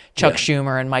like Chuck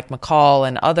Schumer and Mike McCall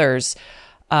and others.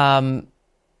 They're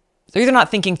either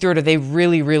not thinking through it or they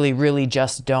really, really, really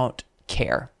just don't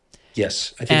care.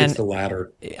 Yes, I think it's the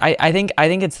latter. I think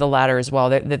it's the latter as well.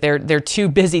 That they're too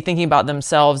busy thinking about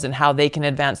themselves and how they can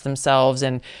advance themselves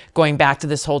and going back to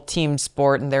this whole team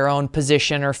sport and their own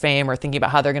position or fame or thinking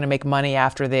about how they're going to make money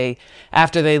after they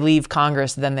leave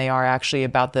Congress than they are actually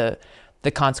about the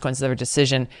consequences of their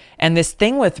decision. And this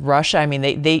thing with Russia, I mean,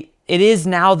 it is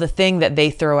now the thing that they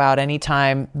throw out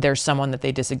anytime there's someone that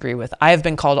they disagree with. I have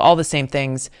been called all the same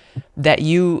things that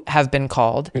you have been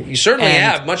called. You certainly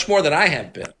have, much more than I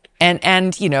have been.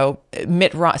 And you know,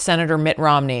 Senator Mitt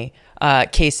Romney,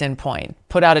 case in point,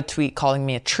 put out a tweet calling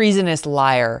me a treasonous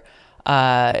liar,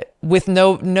 with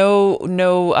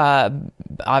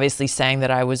obviously saying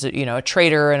that I was, a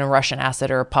traitor and a Russian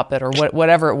asset or a puppet or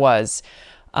whatever it was.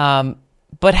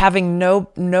 But having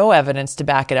no evidence to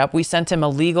back it up. We sent him a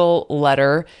legal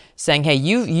letter saying, hey,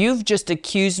 you've just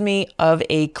accused me of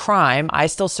a crime. I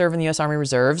still serve in the U.S. Army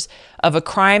Reserves, of a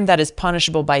crime that is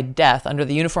punishable by death under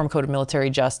the Uniform Code of Military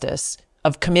Justice,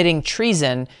 of committing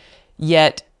treason,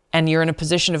 and you're in a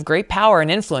position of great power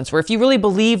and influence, where if you really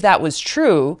believe that was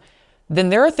true, then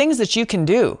there are things that you can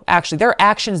do. Actually, there are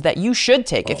actions that you should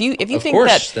take. If you think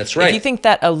that's right. If you think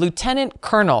that a lieutenant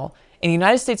colonel in the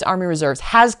United States Army Reserves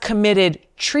has committed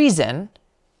treason,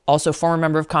 also former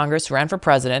member of Congress who ran for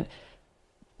president,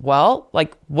 well,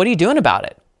 what are you doing about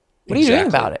it? What are you doing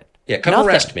about it? Yeah, come Nothing.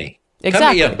 Arrest me.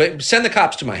 Exactly. But send the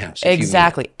cops to my house.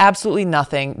 Exactly. Absolutely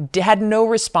nothing. Had no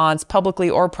response publicly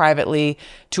or privately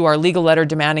to our legal letter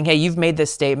demanding, hey, you've made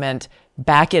this statement,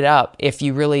 back it up if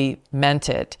you really meant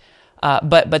it.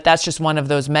 But that's just one of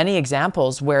those many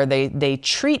examples where they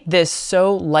treat this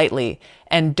so lightly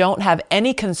and don't have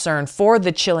any concern for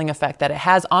the chilling effect that it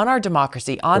has on our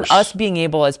democracy, on us being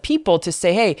able as people to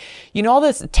say, hey, all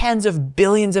this tens of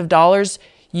billions of dollars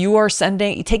you are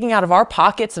taking out of our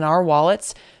pockets and our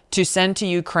wallets to send to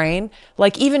Ukraine,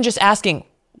 even just asking,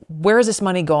 where is this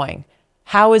money going?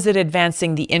 How is it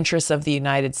advancing the interests of the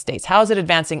United States? How is it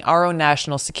advancing our own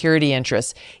national security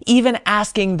interests? Even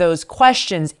asking those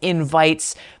questions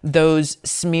invites those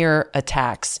smear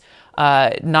attacks,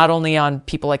 not only on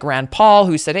people like Rand Paul,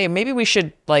 who said, hey, maybe we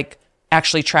should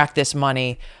actually track this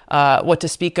money, what to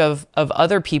speak of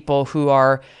other people who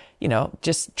are,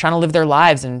 just trying to live their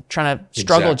lives and trying to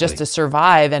struggle just to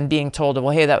survive, and being told, well,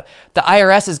 hey, that the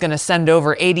IRS is going to send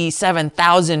over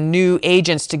 87,000 new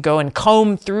agents to go and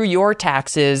comb through your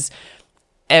taxes,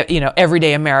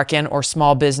 everyday American or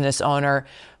small business owner.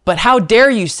 But how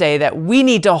dare you say that we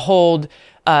need to hold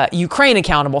Ukraine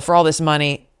accountable for all this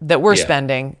money that we're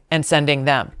spending and sending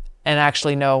them, and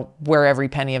actually know where every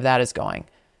penny of that is going.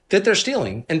 That they're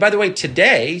stealing. And by the way,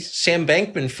 today, Sam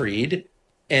Bankman-Fried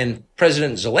and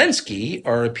President Zelensky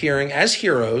are appearing as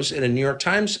heroes at a New York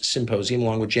Times symposium,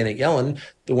 along with Janet Yellen,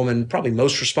 the woman probably more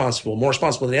responsible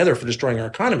than the other for destroying our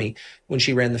economy when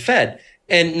she ran the Fed.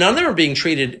 And none of them are being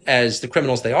treated as the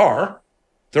criminals they are.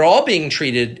 They're all being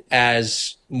treated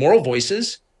as moral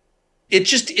voices.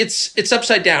 It's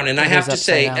upside down. And I have to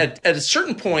say, at a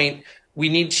certain point, we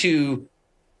need to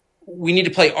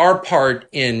play our part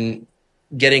in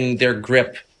getting their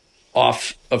grip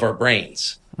off of our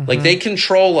brains. Mm-hmm. They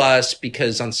control us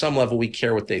because on some level we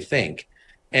care what they think.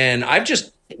 And I've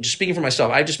just speaking for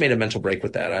myself, I've just made a mental break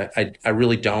with that. I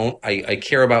really don't. I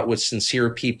care about what sincere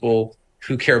people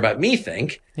who care about me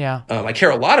think. Yeah. I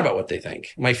care a lot about what they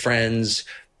think. My friends,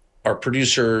 our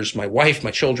producers, my wife,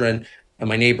 my children, and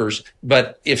my neighbors.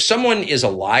 But if someone is a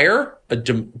liar, a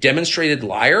demonstrated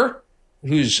liar,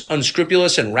 who's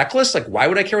unscrupulous and reckless, why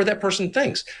would I care what that person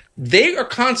thinks? They are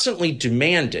constantly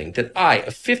demanding that I, a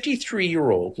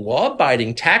 53-year-old,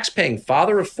 law-abiding, tax-paying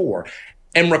father of four,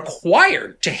 am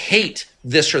required to hate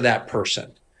this or that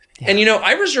person. Yeah. And,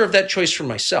 I reserve that choice for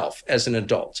myself as an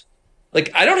adult.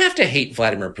 I don't have to hate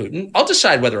Vladimir Putin. I'll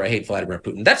decide whether I hate Vladimir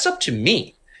Putin. That's up to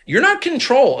me. You're not in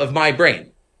control of my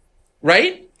brain,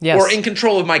 right? Yes. Or in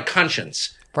control of my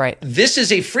conscience. Right. This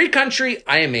is a free country.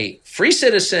 I am a free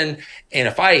citizen. And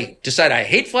if I decide I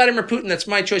hate Vladimir Putin, that's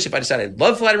my choice. If I decide I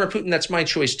love Vladimir Putin, that's my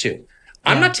choice too.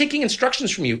 I'm not taking instructions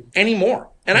from you anymore.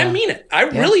 And I mean it. I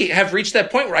really have reached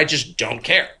that point where I just don't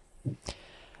care.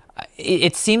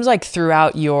 It seems like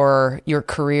throughout your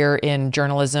career in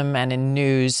journalism and in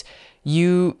news,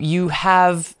 you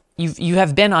have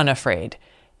been unafraid.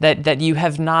 That you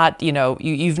have not,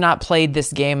 you've not played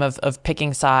this game of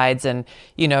picking sides, and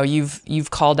you've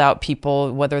called out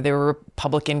people, whether they were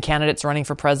Republican candidates running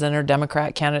for president or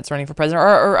Democrat candidates running for president,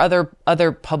 or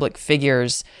other public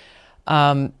figures.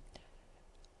 Foreign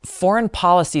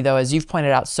policy, though, as you've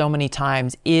pointed out so many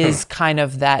times, is kind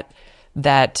of that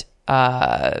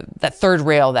third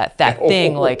rail, that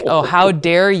thing, how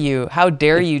dare you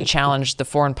challenge the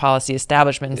foreign policy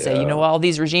establishment and say, all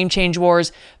these regime change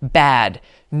wars, bad.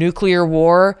 Nuclear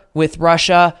war with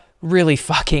Russia, really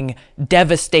fucking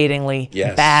devastatingly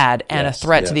bad, and a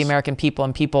threat to the American people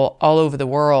and people all over the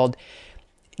world.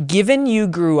 Given you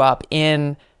grew up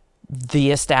in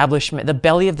the establishment, the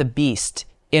belly of the beast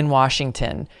in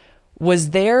Washington,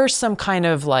 was there some kind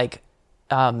of what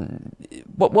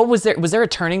was there? Was there a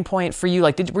turning point for you?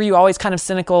 Were you always kind of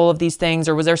cynical of these things,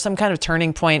 or was there some kind of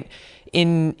turning point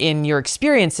in your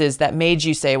experiences that made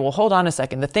you say, well, hold on a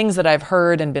second, the things that I've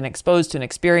heard and been exposed to and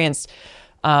experienced,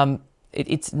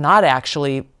 it's not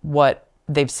actually what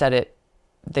they've said it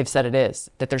is,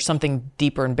 that there's something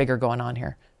deeper and bigger going on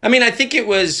here. I mean, I think it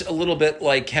was a little bit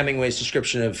like Hemingway's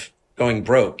description of going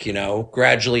broke,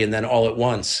 gradually and then all at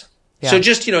once. Yeah. So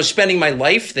just, spending my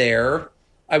life there,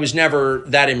 I was never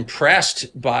that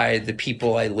impressed by the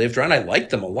people I lived around. I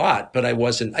liked them a lot, but I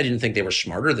didn't think they were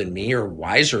smarter than me or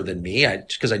wiser than me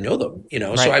because I know them,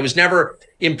 Right. So I was never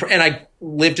and I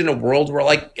lived in a world where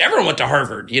like everyone went to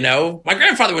Harvard, My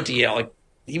grandfather went to Yale. Like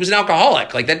he was an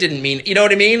alcoholic. Like that didn't mean, you know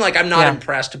what I mean? Like I'm not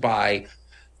impressed by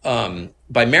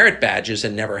merit badges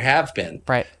and never have been.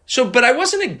 Right. So, but I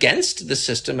wasn't against the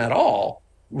system at all.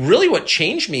 Really what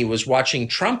changed me was watching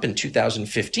Trump in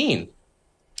 2015.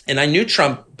 And I knew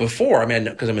Trump before,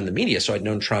 because I'm in the media, so I'd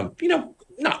known Trump,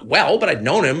 not well, but I'd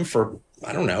known him for,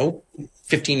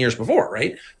 15 years before,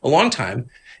 right? A long time.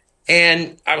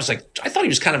 And I was like, I thought he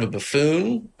was kind of a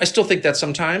buffoon. I still think that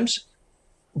sometimes.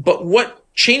 But what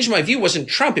changed my view wasn't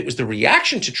Trump. It was the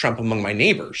reaction to Trump among my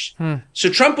neighbors.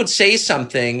 So Trump would say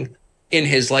something in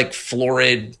his like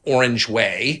florid orange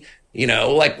way,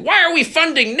 like, why are we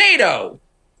funding NATO?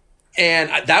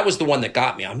 And that was the one that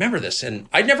got me. I remember this. And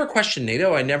I'd never questioned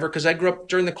NATO. Because I grew up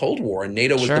during the Cold War and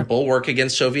NATO was the bulwark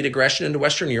against Soviet aggression into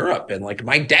Western Europe. And like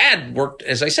my dad worked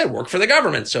for the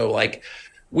government. So like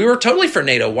we were totally for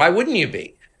NATO. Why wouldn't you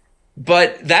be?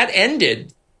 But that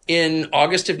ended in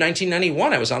August of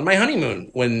 1991. I was on my honeymoon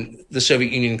when the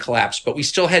Soviet Union collapsed, but we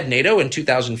still had NATO in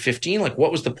 2015. Like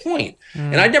what was the point?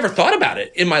 And I'd never thought about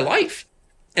it in my life.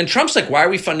 And Trump's like, why are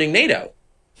we funding NATO?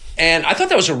 And I thought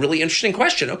that was a really interesting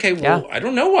question. Okay, well, I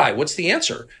don't know why. What's the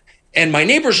answer? And my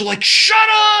neighbors are like, shut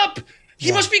up!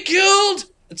 He must be killed!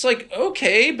 It's like,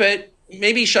 okay, but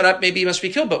maybe shut up, maybe he must be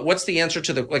killed. But what's the answer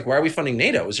to why are we funding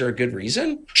NATO? Is there a good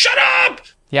reason? Shut up!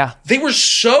 Yeah. They were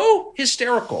so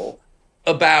hysterical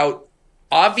about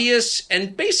obvious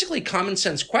and basically common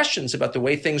sense questions about the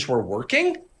way things were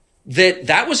working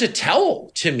that was a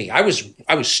tell to me. I was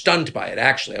stunned by it,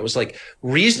 actually. I was like,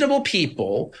 reasonable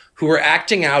people who are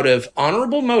acting out of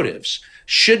honorable motives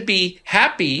should be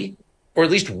happy or at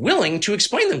least willing to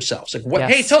explain themselves. Like, what?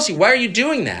 Yes. Hey, Tulsi, why are you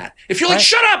doing that? If you're like,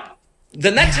 shut up,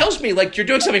 then that tells me like you're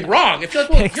doing something wrong. If you're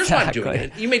like, well, here's why I'm doing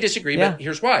it. You may disagree, but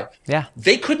here's why. Yeah.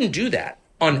 They couldn't do that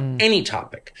on any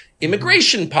topic.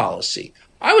 Immigration policy.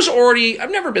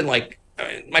 I've never been like,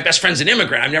 my best friend's an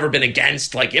immigrant. I've never been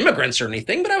against like immigrants or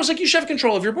anything, but I was like, you should have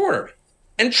control of your border.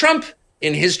 And Trump,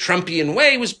 in his Trumpian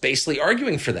way, was basically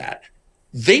arguing for that.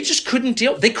 They just couldn't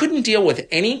deal. They couldn't deal with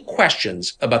any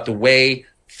questions about the way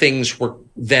things were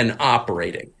then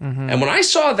operating. And when I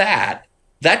saw that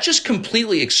just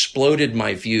completely exploded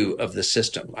my view of the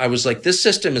system. I was like, this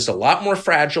system is a lot more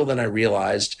fragile than I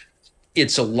realized.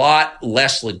 It's a lot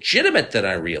less legitimate than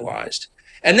I realized.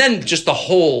 And then just the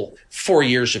whole 4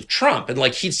 years of Trump. And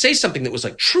like, he'd say something that was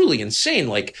like truly insane.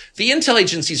 Like the intel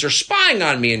agencies are spying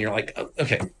on me. And you're like, oh,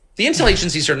 okay, the intel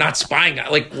agencies are not spying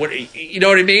on, like, what, you know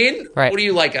what I mean? Right. What are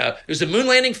you like, was the moon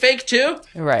landing fake too?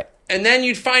 Right. And then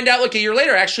you'd find out like a year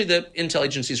later, actually the intel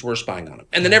agencies were spying on him.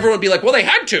 And then everyone would be like, well, they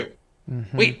had to.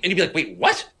 Wait. And you'd be like, wait,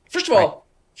 what? First of all,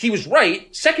 he was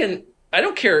right. Second, I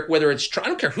don't care whether I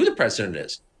don't care who the president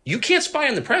is. You can't spy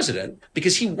on the president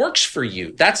because he works for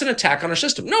you. That's an attack on our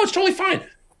system. No, it's totally fine.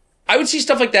 I would see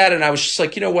stuff like that. And I was just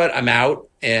like, you know what? I'm out.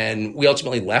 And we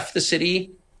ultimately left the city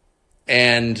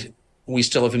and we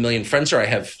still have a million friends there. I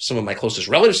have some of my closest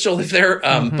relatives still live there.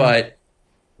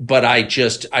 But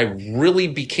I really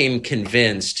became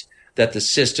convinced that the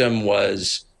system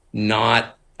was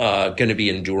not going to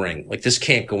be enduring. Like this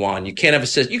can't go on. You can't have a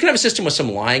system. You can have a system with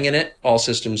some lying in it. All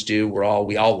systems do.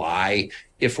 We all lie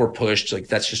if we're pushed. Like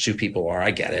that's just who people are.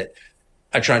 I get it.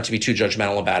 I try not to be too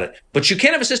judgmental about it. But you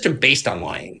can't have a system based on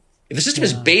lying. If the system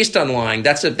is based on lying,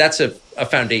 that's a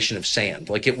foundation of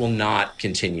sand. Like it will not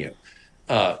continue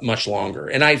much longer.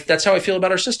 And that's how I feel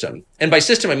about our system. And by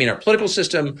system, I mean our political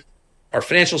system, our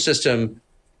financial system,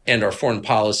 and our foreign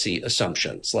policy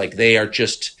assumptions. Like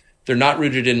they're not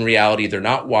rooted in reality. They're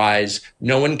not wise.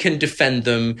 No one can defend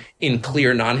them in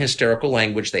clear, non-hysterical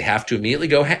language. They have to immediately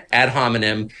go ad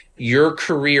hominem. Your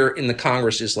career in the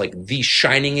Congress is like the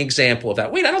shining example of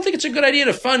that. Wait, I don't think it's a good idea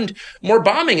to fund more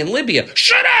bombing in Libya.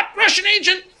 Shut up, Russian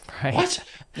agent. Right. What?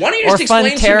 Why don't you just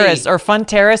explain to me? Or fund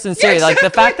terrorists in Syria. Like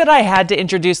the fact that I had to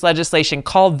introduce legislation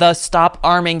called the Stop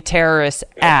Arming Terrorists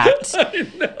Act I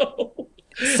know.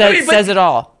 says it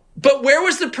all. But where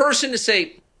was the person to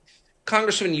say,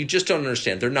 Congressman, you just don't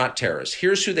understand. They're not terrorists.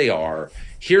 Here's who they are.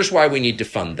 Here's why we need to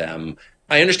fund them.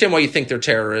 I understand why you think they're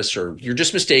terrorists or you're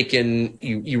just mistaken.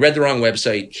 You read the wrong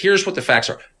website. Here's what the facts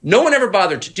are. No one ever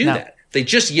bothered to do that. They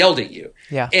just yelled at you.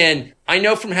 Yeah. And I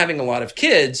know from having a lot of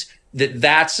kids that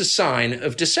that's a sign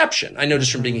of deception. I know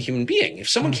just from being a human being. If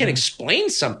someone can't explain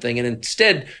something and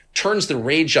instead turns the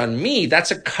rage on me,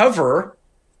 that's a cover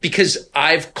because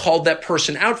I've called that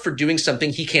person out for doing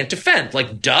something he can't defend.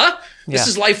 Like, duh, this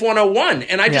is life 101.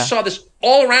 And I just saw this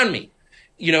all around me.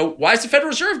 You know, why is the Federal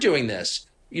Reserve doing this?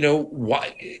 You know,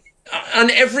 why on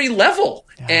every level?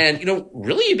 And, you know,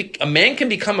 really a man can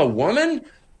become a woman,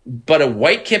 but a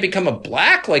white can't become a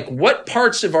black? Like, what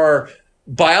parts of our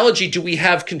biology do we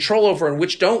have control over and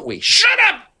which don't we? Shut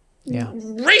up!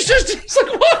 Racist! It's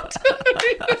like, what?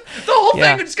 The whole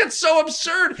thing just got so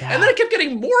absurd. And then it kept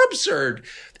getting more absurd.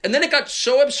 And then it got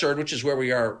so absurd, which is where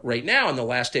we are right now on the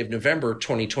last day of November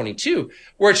 2022,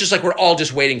 where it's just like we're all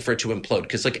just waiting for it to implode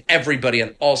because like everybody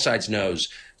on all sides knows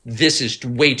this is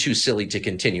way too silly to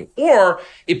continue. Or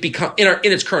it becomes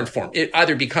in its current form, it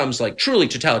either becomes like truly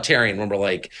totalitarian when we're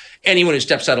like anyone who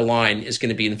steps out of line is going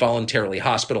to be involuntarily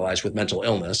hospitalized with mental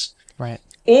illness. Right.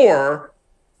 Or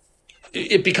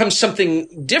it becomes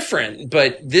something different,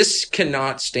 but this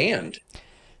cannot stand.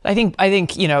 I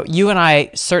think, you know, you and I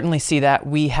certainly see that.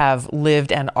 We have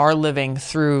lived and are living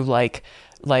through like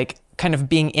kind of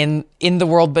being in the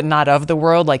world, but not of the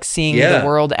world, like seeing the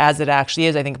world as it actually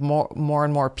is. I think more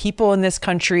and more people in this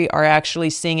country are actually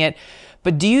seeing it.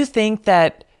 But do you think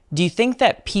that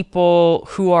people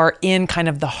who are in kind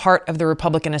of the heart of the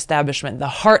Republican establishment, the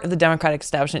heart of the Democratic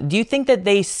establishment, do you think that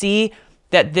they see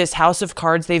that this house of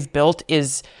cards they've built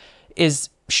is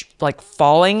like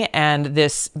falling and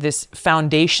this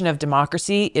foundation of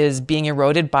democracy is being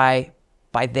eroded by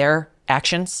their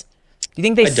actions? Do you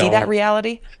think they see that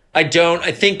reality? I don't.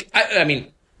 I think, I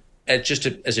mean, just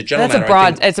as a general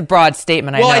matter, it's a broad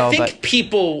statement. Well, I know, I think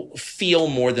people feel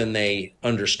more than they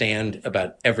understand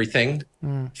about everything,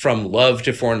 from love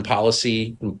to foreign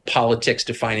policy, from politics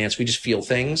to finance. We just feel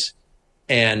things.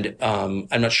 And I'm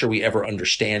not sure we ever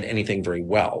understand anything very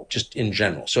well, just in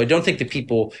general. So I don't think the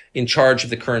people in charge of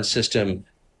the current system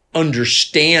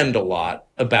understand a lot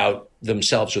about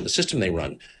themselves or the system they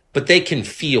run. But they can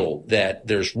feel that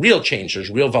there's real change, there's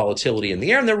real volatility in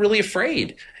the air, and they're really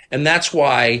afraid. And that's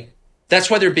why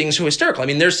they're being so hysterical. I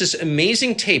mean, there's this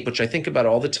amazing tape, which I think about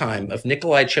all the time, of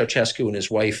Nicolae Ceausescu and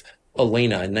his wife,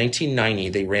 Elena. In 1990,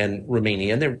 they ran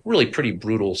Romania, and they're really pretty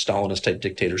brutal Stalinist-type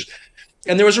dictators.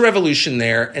 And there was a revolution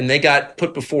there, and they got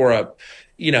put before a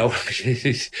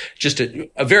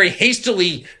very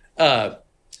hastily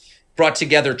brought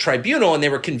together tribunal, and they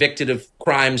were convicted of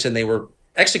crimes, and they were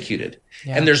executed.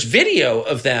 Yeah. And there's video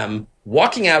of them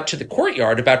walking out to the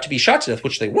courtyard about to be shot to death,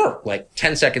 which they were, like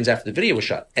 10 seconds after the video was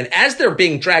shot. And as they're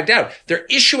being dragged out, they're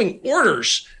issuing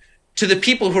orders to the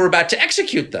people who are about to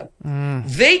execute them.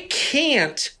 They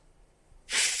can't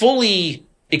fully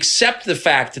accept the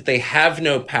fact that they have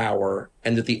no power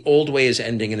and that the old way is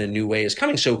ending and a new way is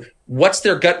coming. So what's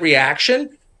their gut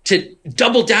reaction? To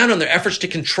double down on their efforts to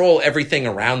control everything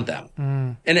around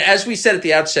them. And as we said at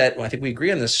the outset, well, I think we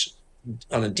agree on this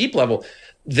on a deep level,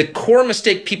 the core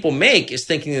mistake people make is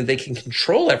thinking that they can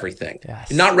control everything,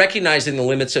 not recognizing the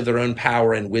limits of their own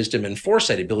power and wisdom and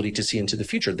foresight, ability to see into the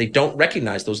future. They don't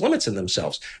recognize those limits in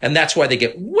themselves. And that's why they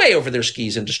get way over their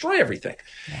skis and destroy everything.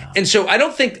 Yeah. And so I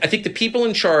think the people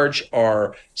in charge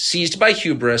are seized by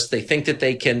hubris. They think that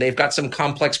they've got some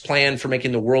complex plan for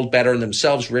making the world better and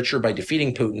themselves richer by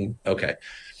defeating Putin. Okay.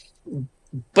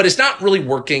 But it's not really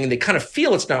working. They kind of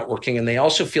feel it's not working. And they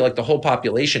also feel like the whole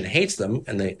population hates them,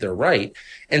 and they're right.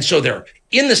 And so they're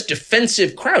in this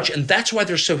defensive crouch. And that's why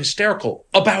they're so hysterical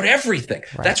about everything.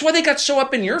 Right. That's why they got so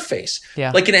up in your face.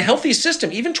 Yeah. Like in a healthy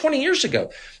system, even 20 years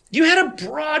ago, you had a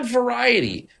broad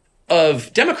variety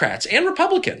of Democrats and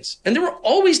Republicans. And there were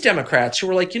always Democrats who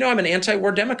were like, I'm an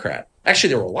anti-war Democrat.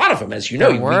 Actually, there were a lot of them, as you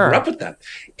know, we grew up with them.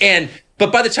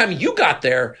 But by the time you got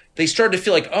there, they started to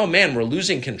feel like, oh man, we're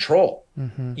losing control.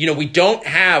 We don't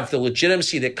have the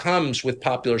legitimacy that comes with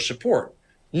popular support.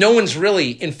 No one's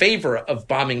really in favor of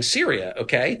bombing Syria,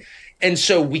 okay? And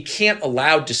so we can't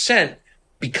allow dissent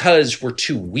because we're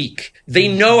too weak. They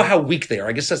know how weak they are.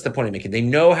 I guess that's the point I'm making. They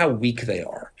know how weak they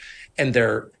are, and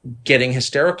they're getting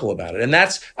hysterical about it. And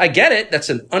I get it. That's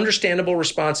an understandable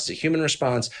response. It's a human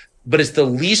response, but it's the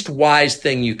least wise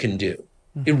thing you can do.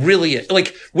 It really is.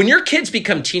 Like when your kids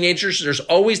become teenagers, there's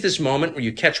always this moment where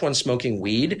you catch one smoking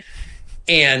weed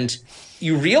and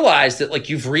you realize that like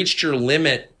you've reached your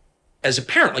limit as a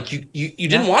parent. Like you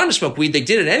didn't want them to smoke weed. They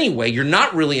did it anyway. You're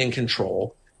not really in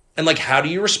control. And like, how do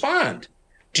you respond?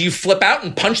 Do you flip out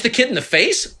and punch the kid in the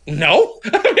face? No.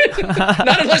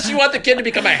 Not unless you want the kid to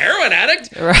become a heroin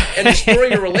addict and destroy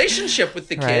your relationship with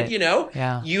the kid,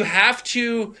 Yeah. You have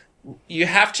to you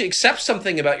have to accept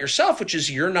something about yourself, which is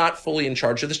you're not fully in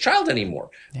charge of this child anymore.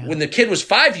 Yeah. When the kid was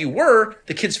 5, you were.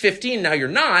 The kid's 15, now you're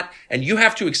not, and you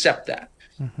have to accept that.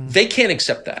 Mm-hmm. They can't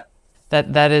accept that.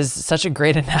 That is such a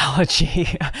great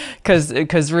analogy,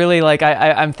 because really, like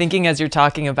I'm thinking as you're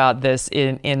talking about this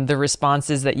in the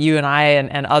responses that you and I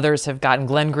and others have gotten.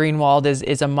 Glenn Greenwald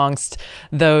is amongst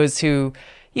those who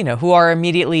are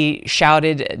immediately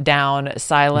shouted down,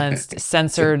 silenced,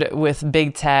 censored with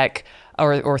big tech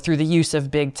or through the use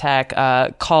of big tech,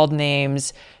 called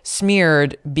names,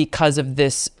 smeared because of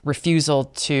this refusal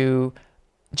to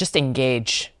just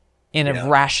engage in a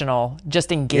rational,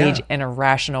 in a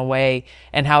rational way,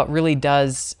 and how it really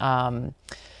does,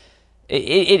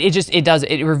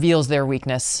 it reveals their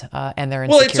weakness and their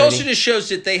insecurity. Well, it also just shows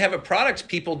that they have a product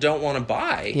people don't want to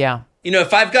buy. Yeah.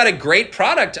 If I've got a great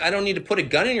product, I don't need to put a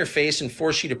gun in your face and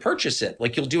force you to purchase it.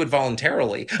 Like, you'll do it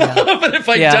voluntarily. Yeah. But if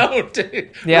I don't,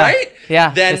 right?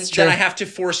 Yeah. Then I have to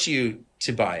force you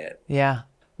to buy it. Yeah.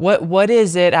 What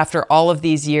is it after all of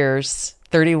these years,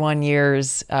 31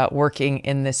 years working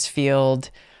in this field,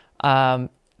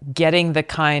 getting the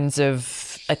kinds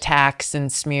of attacks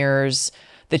and smears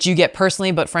that you get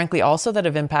personally, but frankly also that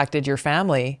have impacted your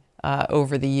family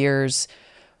over the years?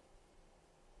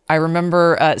 I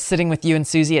remember sitting with you and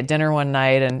Susie at dinner one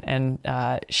night, and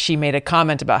she made a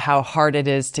comment about how hard it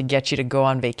is to get you to go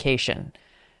on vacation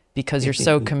because you're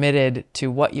so committed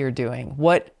to what you're doing.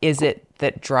 What is it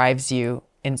that drives you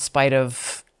in spite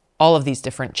of all of these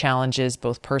different challenges,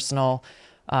 both personal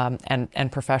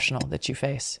and professional, that you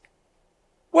face?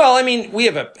 Well, I mean, we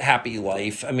have a happy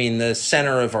life. I mean, the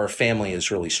center of our family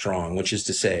is really strong, which is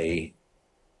to say,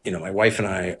 my wife and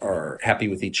I are happy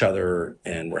with each other,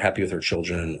 and we're happy with our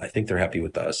children. I think they're happy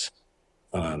with us.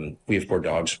 We have 4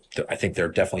 dogs. I think they're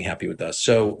definitely happy with us.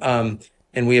 So,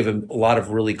 and we have a lot of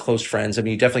really close friends. I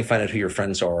mean, you definitely find out who your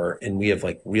friends are, and we have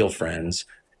like real friends,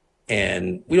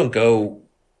 and we don't go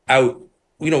out.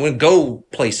 We don't go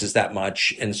places that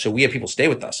much. And so we have people stay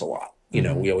with us a lot.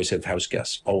 We always have house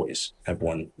guests, always have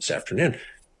one this afternoon.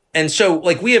 And so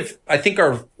like I think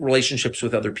our relationships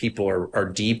with other people are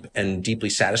deep and deeply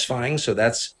satisfying. So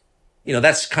that's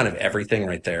kind of everything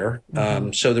right there.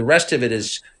 Mm-hmm. So the rest of it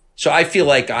is, so I feel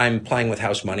like I'm playing with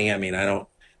house money. I mean, I don't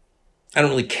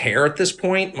really care at this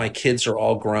point. My kids are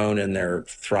all grown and they're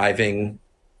thriving,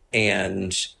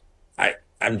 and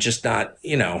I'm just not,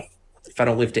 if I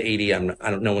don't live to 80,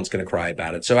 no one's going to cry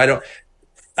about it. So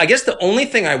I guess the only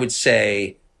thing I would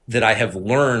say that I have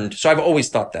learned, so I've always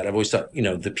thought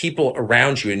the people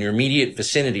around you in your immediate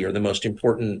vicinity are the most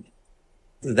important.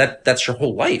 That's your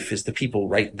whole life, is the people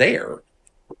right there.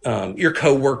 Your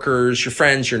coworkers, your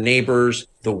friends, your neighbors,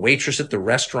 the waitress at the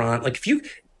restaurant. Like if you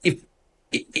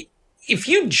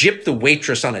gyp the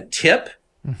waitress on a tip,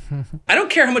 I don't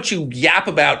care how much you yap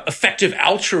about effective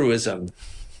altruism.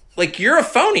 Like, you're a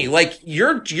phony. Like,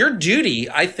 your duty,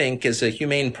 I think, as a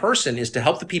humane person, is to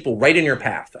help the people right in your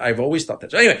path. I've always thought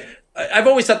that. So anyway, I've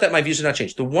always thought that my views have not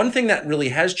changed. The one thing that really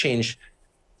has changed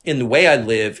in the way I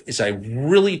live is I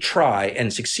really try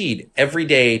and succeed every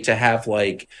day to have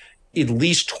like at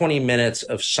least 20 minutes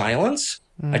of silence.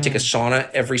 I take a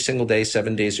sauna every single day,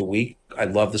 7 days a week. I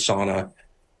love the sauna.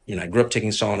 I grew up taking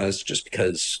saunas just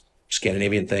because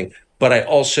Scandinavian thing, but I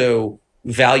also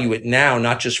value it now,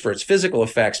 not just for its physical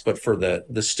effects, but for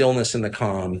the stillness and the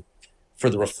calm,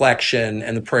 for the reflection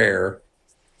and the prayer,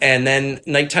 and then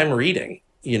nighttime reading.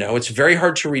 It's very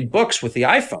hard to read books with the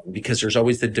iPhone because there's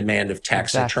always the demand of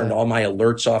text. Exactly. I turned all my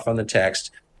alerts off on the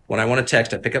text. When I want to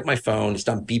text, I pick up my phone, it's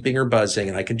not beeping or buzzing,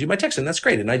 and I can do my text, and that's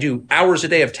great. And I do hours a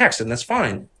day of text, and that's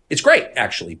fine. It's great,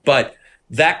 actually, but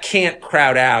that can't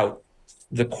crowd out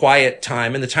the quiet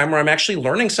time and the time where I'm actually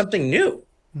learning something new.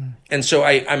 And so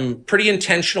I'm pretty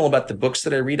intentional about the books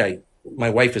that I read. My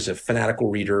wife is a fanatical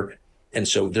reader. And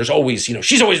so there's always,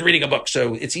 she's always reading a book.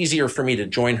 So it's easier for me to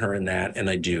join her in that. And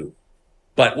I do.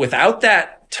 But without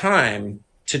that time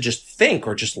to just think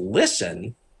or just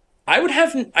listen,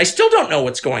 I still don't know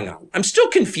what's going on. I'm still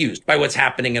confused by what's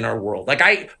happening in our world.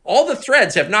 Like all the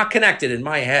threads have not connected in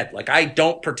my head. Like, I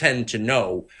don't pretend to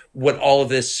know what all of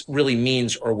this really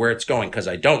means or where it's going, because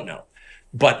I don't know.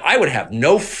 But I would have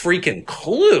no freaking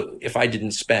clue if I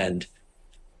didn't spend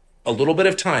a little bit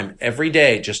of time every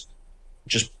day just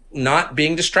not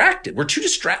being distracted. We're too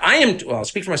distracted. I'll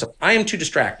speak for myself. I am too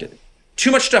distracted.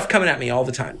 Too much stuff coming at me all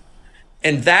the time.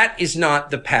 And that is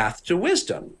not the path to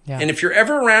wisdom. Yeah. And if you're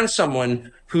ever around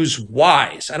someone who's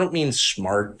wise, I don't mean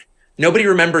smart. Nobody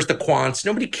remembers the quants.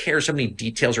 Nobody cares how many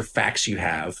details or facts you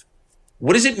have.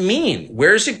 What does it mean?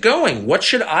 Where is it going? What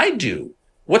should I do?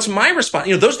 What's my response?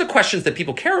 Those are the questions that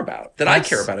people care about, that I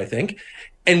care about, I think.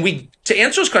 And to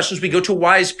answer those questions, we go to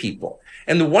wise people.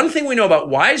 And the one thing we know about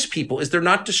wise people is they're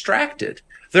not distracted.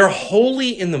 They're wholly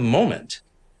in the moment.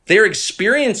 They're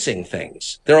experiencing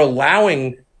things. They're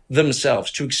allowing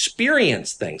themselves to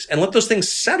experience things and let those things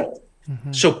settle.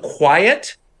 Mm-hmm. So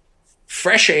quiet,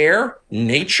 fresh air,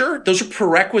 nature, those are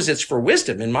prerequisites for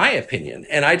wisdom, in my opinion.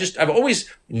 And I've always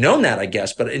known that, I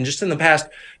guess, but in the past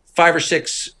 5 or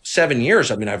 6, 7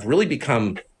 years, I mean, I've really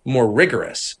become more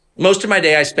rigorous. Most of my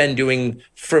day I spend doing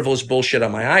frivolous bullshit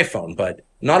on my iPhone, but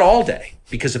not all day,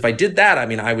 because if I did that, I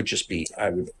mean, I would be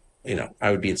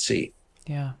at sea.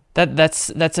 Yeah.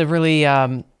 That's a really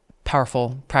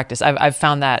powerful practice. I've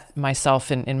found that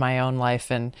myself in my own life,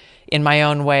 and in my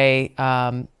own way,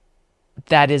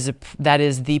 that is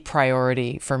the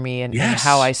priority for me, and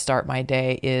how I start my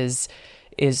day is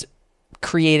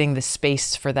creating the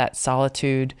space for that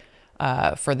solitude,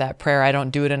 for that prayer. I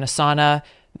don't do it in a sauna,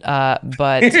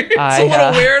 but it's a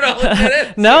little weird. I'll admit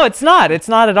it. No, it's not. It's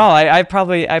not at all. I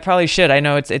probably should. I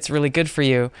know it's really good for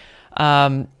you.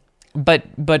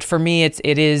 But for me,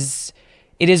 it is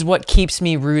what keeps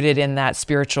me rooted in that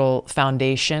spiritual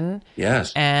foundation.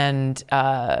 Yes. And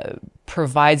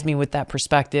provides me with that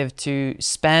perspective to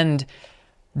spend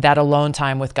that alone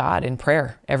time with God in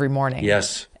prayer every morning.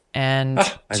 Yes. And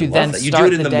to then that. You start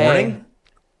do it in the morning?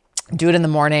 Do it in the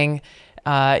morning.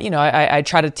 I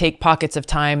try to take pockets of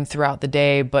time throughout the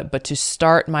day, but to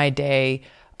start my day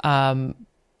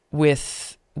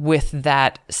with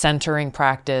that centering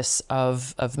practice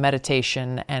of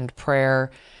meditation and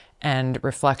prayer and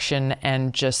reflection,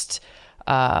 and just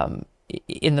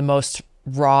in the most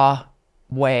raw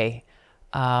way.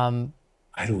 I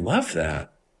love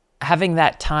that. Having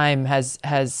that time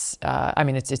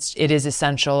it is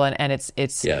essential, and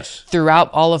it's yes.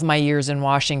 Throughout all of my years in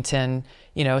Washington,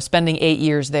 spending 8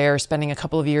 years there, spending a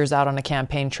couple of years out on a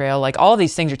campaign trail, like all of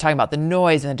these things you're talking about, the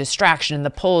noise and the distraction and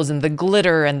the pulls and the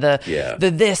glitter and the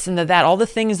this and the that, all the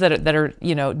things that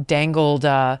are dangled,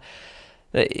 that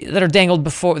were dangled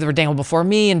before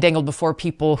me and dangled before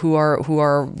people who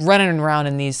are running around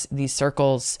in these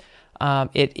circles.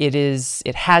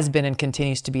 It has been and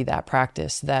continues to be that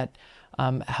practice that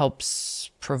helps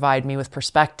provide me with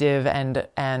perspective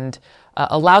and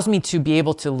allows me to be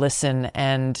able to listen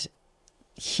and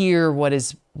hear what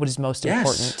is most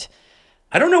important.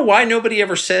 I don't know why nobody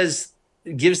ever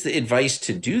gives the advice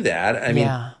to do that. I mean,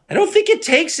 I don't think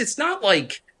it's not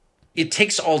like it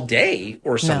takes all day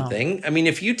or something. No. I mean,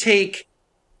 if you take,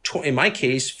 in my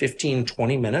case, 15,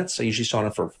 20 minutes, I usually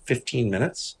sauna for 15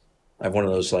 minutes. I have one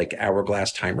of those like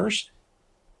hourglass timers,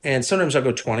 and sometimes I'll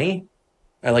go 20.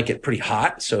 I like it pretty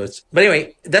hot. But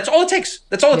anyway, that's all it takes.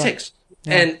 That's all it takes.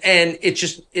 Yeah. And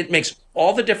it makes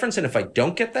all the difference. And if I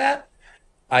don't get that,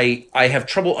 I have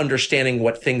trouble understanding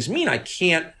what things mean. I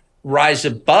can't rise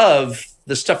above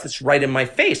the stuff that's right in my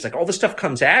face. Like all the stuff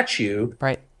comes at you.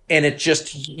 Right. And it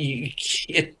just,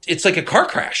 it's like a car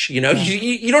crash, you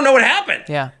don't know what happened.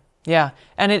 Yeah. Yeah.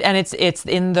 And it's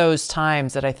in those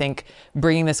times that I think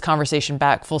bringing this conversation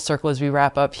back full circle as we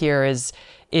wrap up here is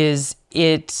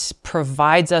it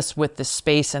provides us with the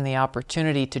space and the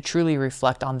opportunity to truly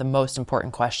reflect on the most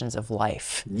important questions of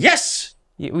life. Yes.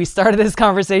 We started this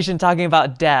conversation talking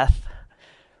about death.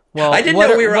 Well, I didn't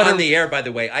know we were on the air, by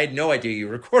the way. I had no idea you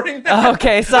were recording that.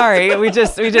 Okay, sorry. We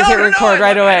just hit record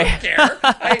right away. I don't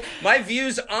care. My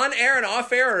views on air and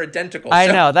off air are identical. I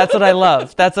know. That's what I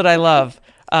love.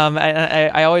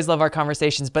 I always love our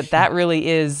conversations, but that really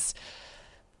is,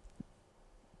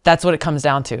 that's what it comes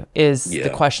down to, is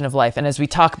the question of life. And as we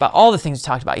talk about all the things we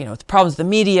talked about, the problems of the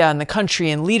media and the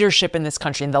country and leadership in this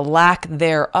country and the lack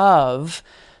thereof,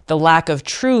 the lack of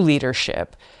true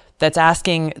leadership, that's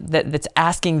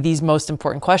asking these most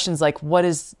important questions, like what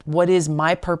is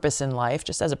my purpose in life,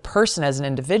 just as a person, as an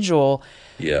individual,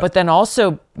 but then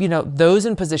also, those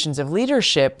in positions of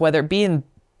leadership, whether it be in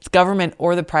government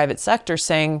or the private sector,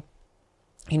 saying,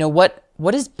 what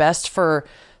is best for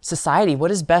society,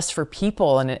 what is best for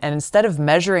people, and instead of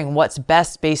measuring what's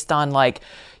best based on what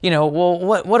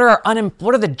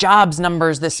are the jobs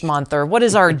numbers this month, or what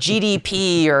is our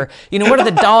GDP, or what are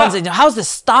the dollars, and how's the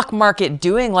stock market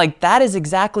doing, like that is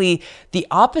exactly the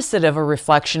opposite of a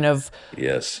reflection of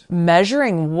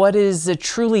measuring what is a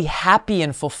truly happy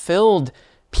and fulfilled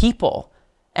people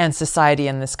and society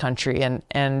in this country,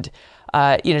 and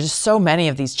just so many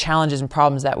of these challenges and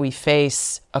problems that we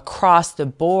face across the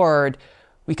board.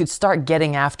 We could start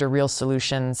getting after real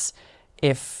solutions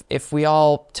if we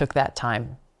all took that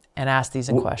time and asked these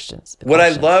questions. What I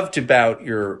loved about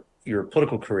your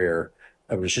political career,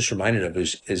 I was just reminded of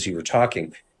as you were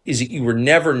talking, is that you were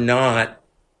never not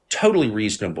totally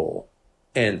reasonable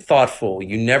and thoughtful.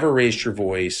 You never raised your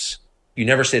voice. You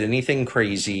never said anything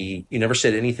crazy. You never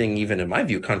said anything, even in my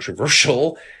view,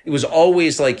 controversial. It was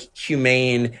always like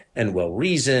humane and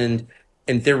well-reasoned.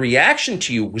 And their reaction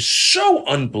to you was so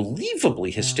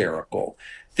unbelievably hysterical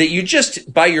that you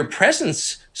just, by your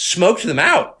presence, smoked them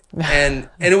out. And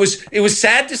it was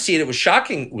sad to see it. It was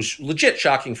shocking. It was legit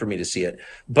shocking for me to see it,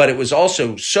 but it was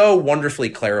also so wonderfully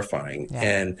clarifying.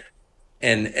 Yeah.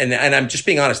 And I'm just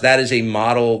being honest, that is a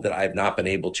model that I've not been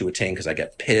able to attain because I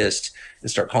get pissed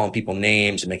and start calling people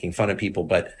names and making fun of people.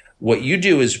 But what you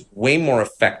do is way more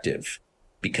effective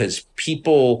because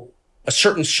a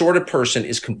certain sort of person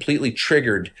is completely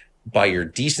triggered by your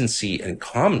decency and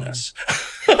calmness.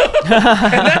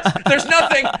 And there's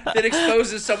nothing that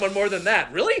exposes someone more than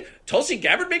that. Really? Tulsi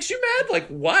Gabbard makes you mad? Like,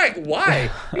 why?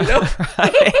 You know?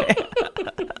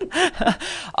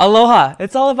 Aloha.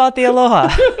 It's all about the aloha.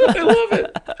 I love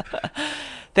it.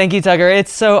 Thank you, Tucker.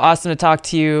 It's so awesome to talk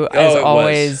to you as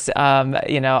always. On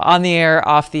the air,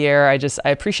 off the air. I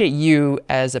appreciate you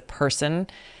as a person,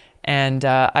 and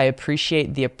I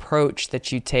appreciate the approach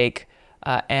that you take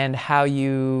and how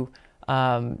you,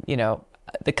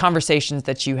 the conversations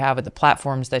that you have with the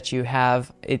platforms that you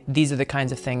have. These are the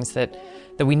kinds of things that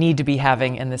we need to be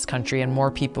having in this country, and more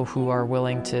people who are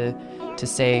willing to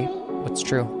say what's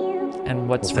true and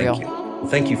what's real.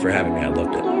 Thank you for having me. I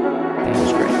loved it.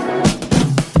 Thank you.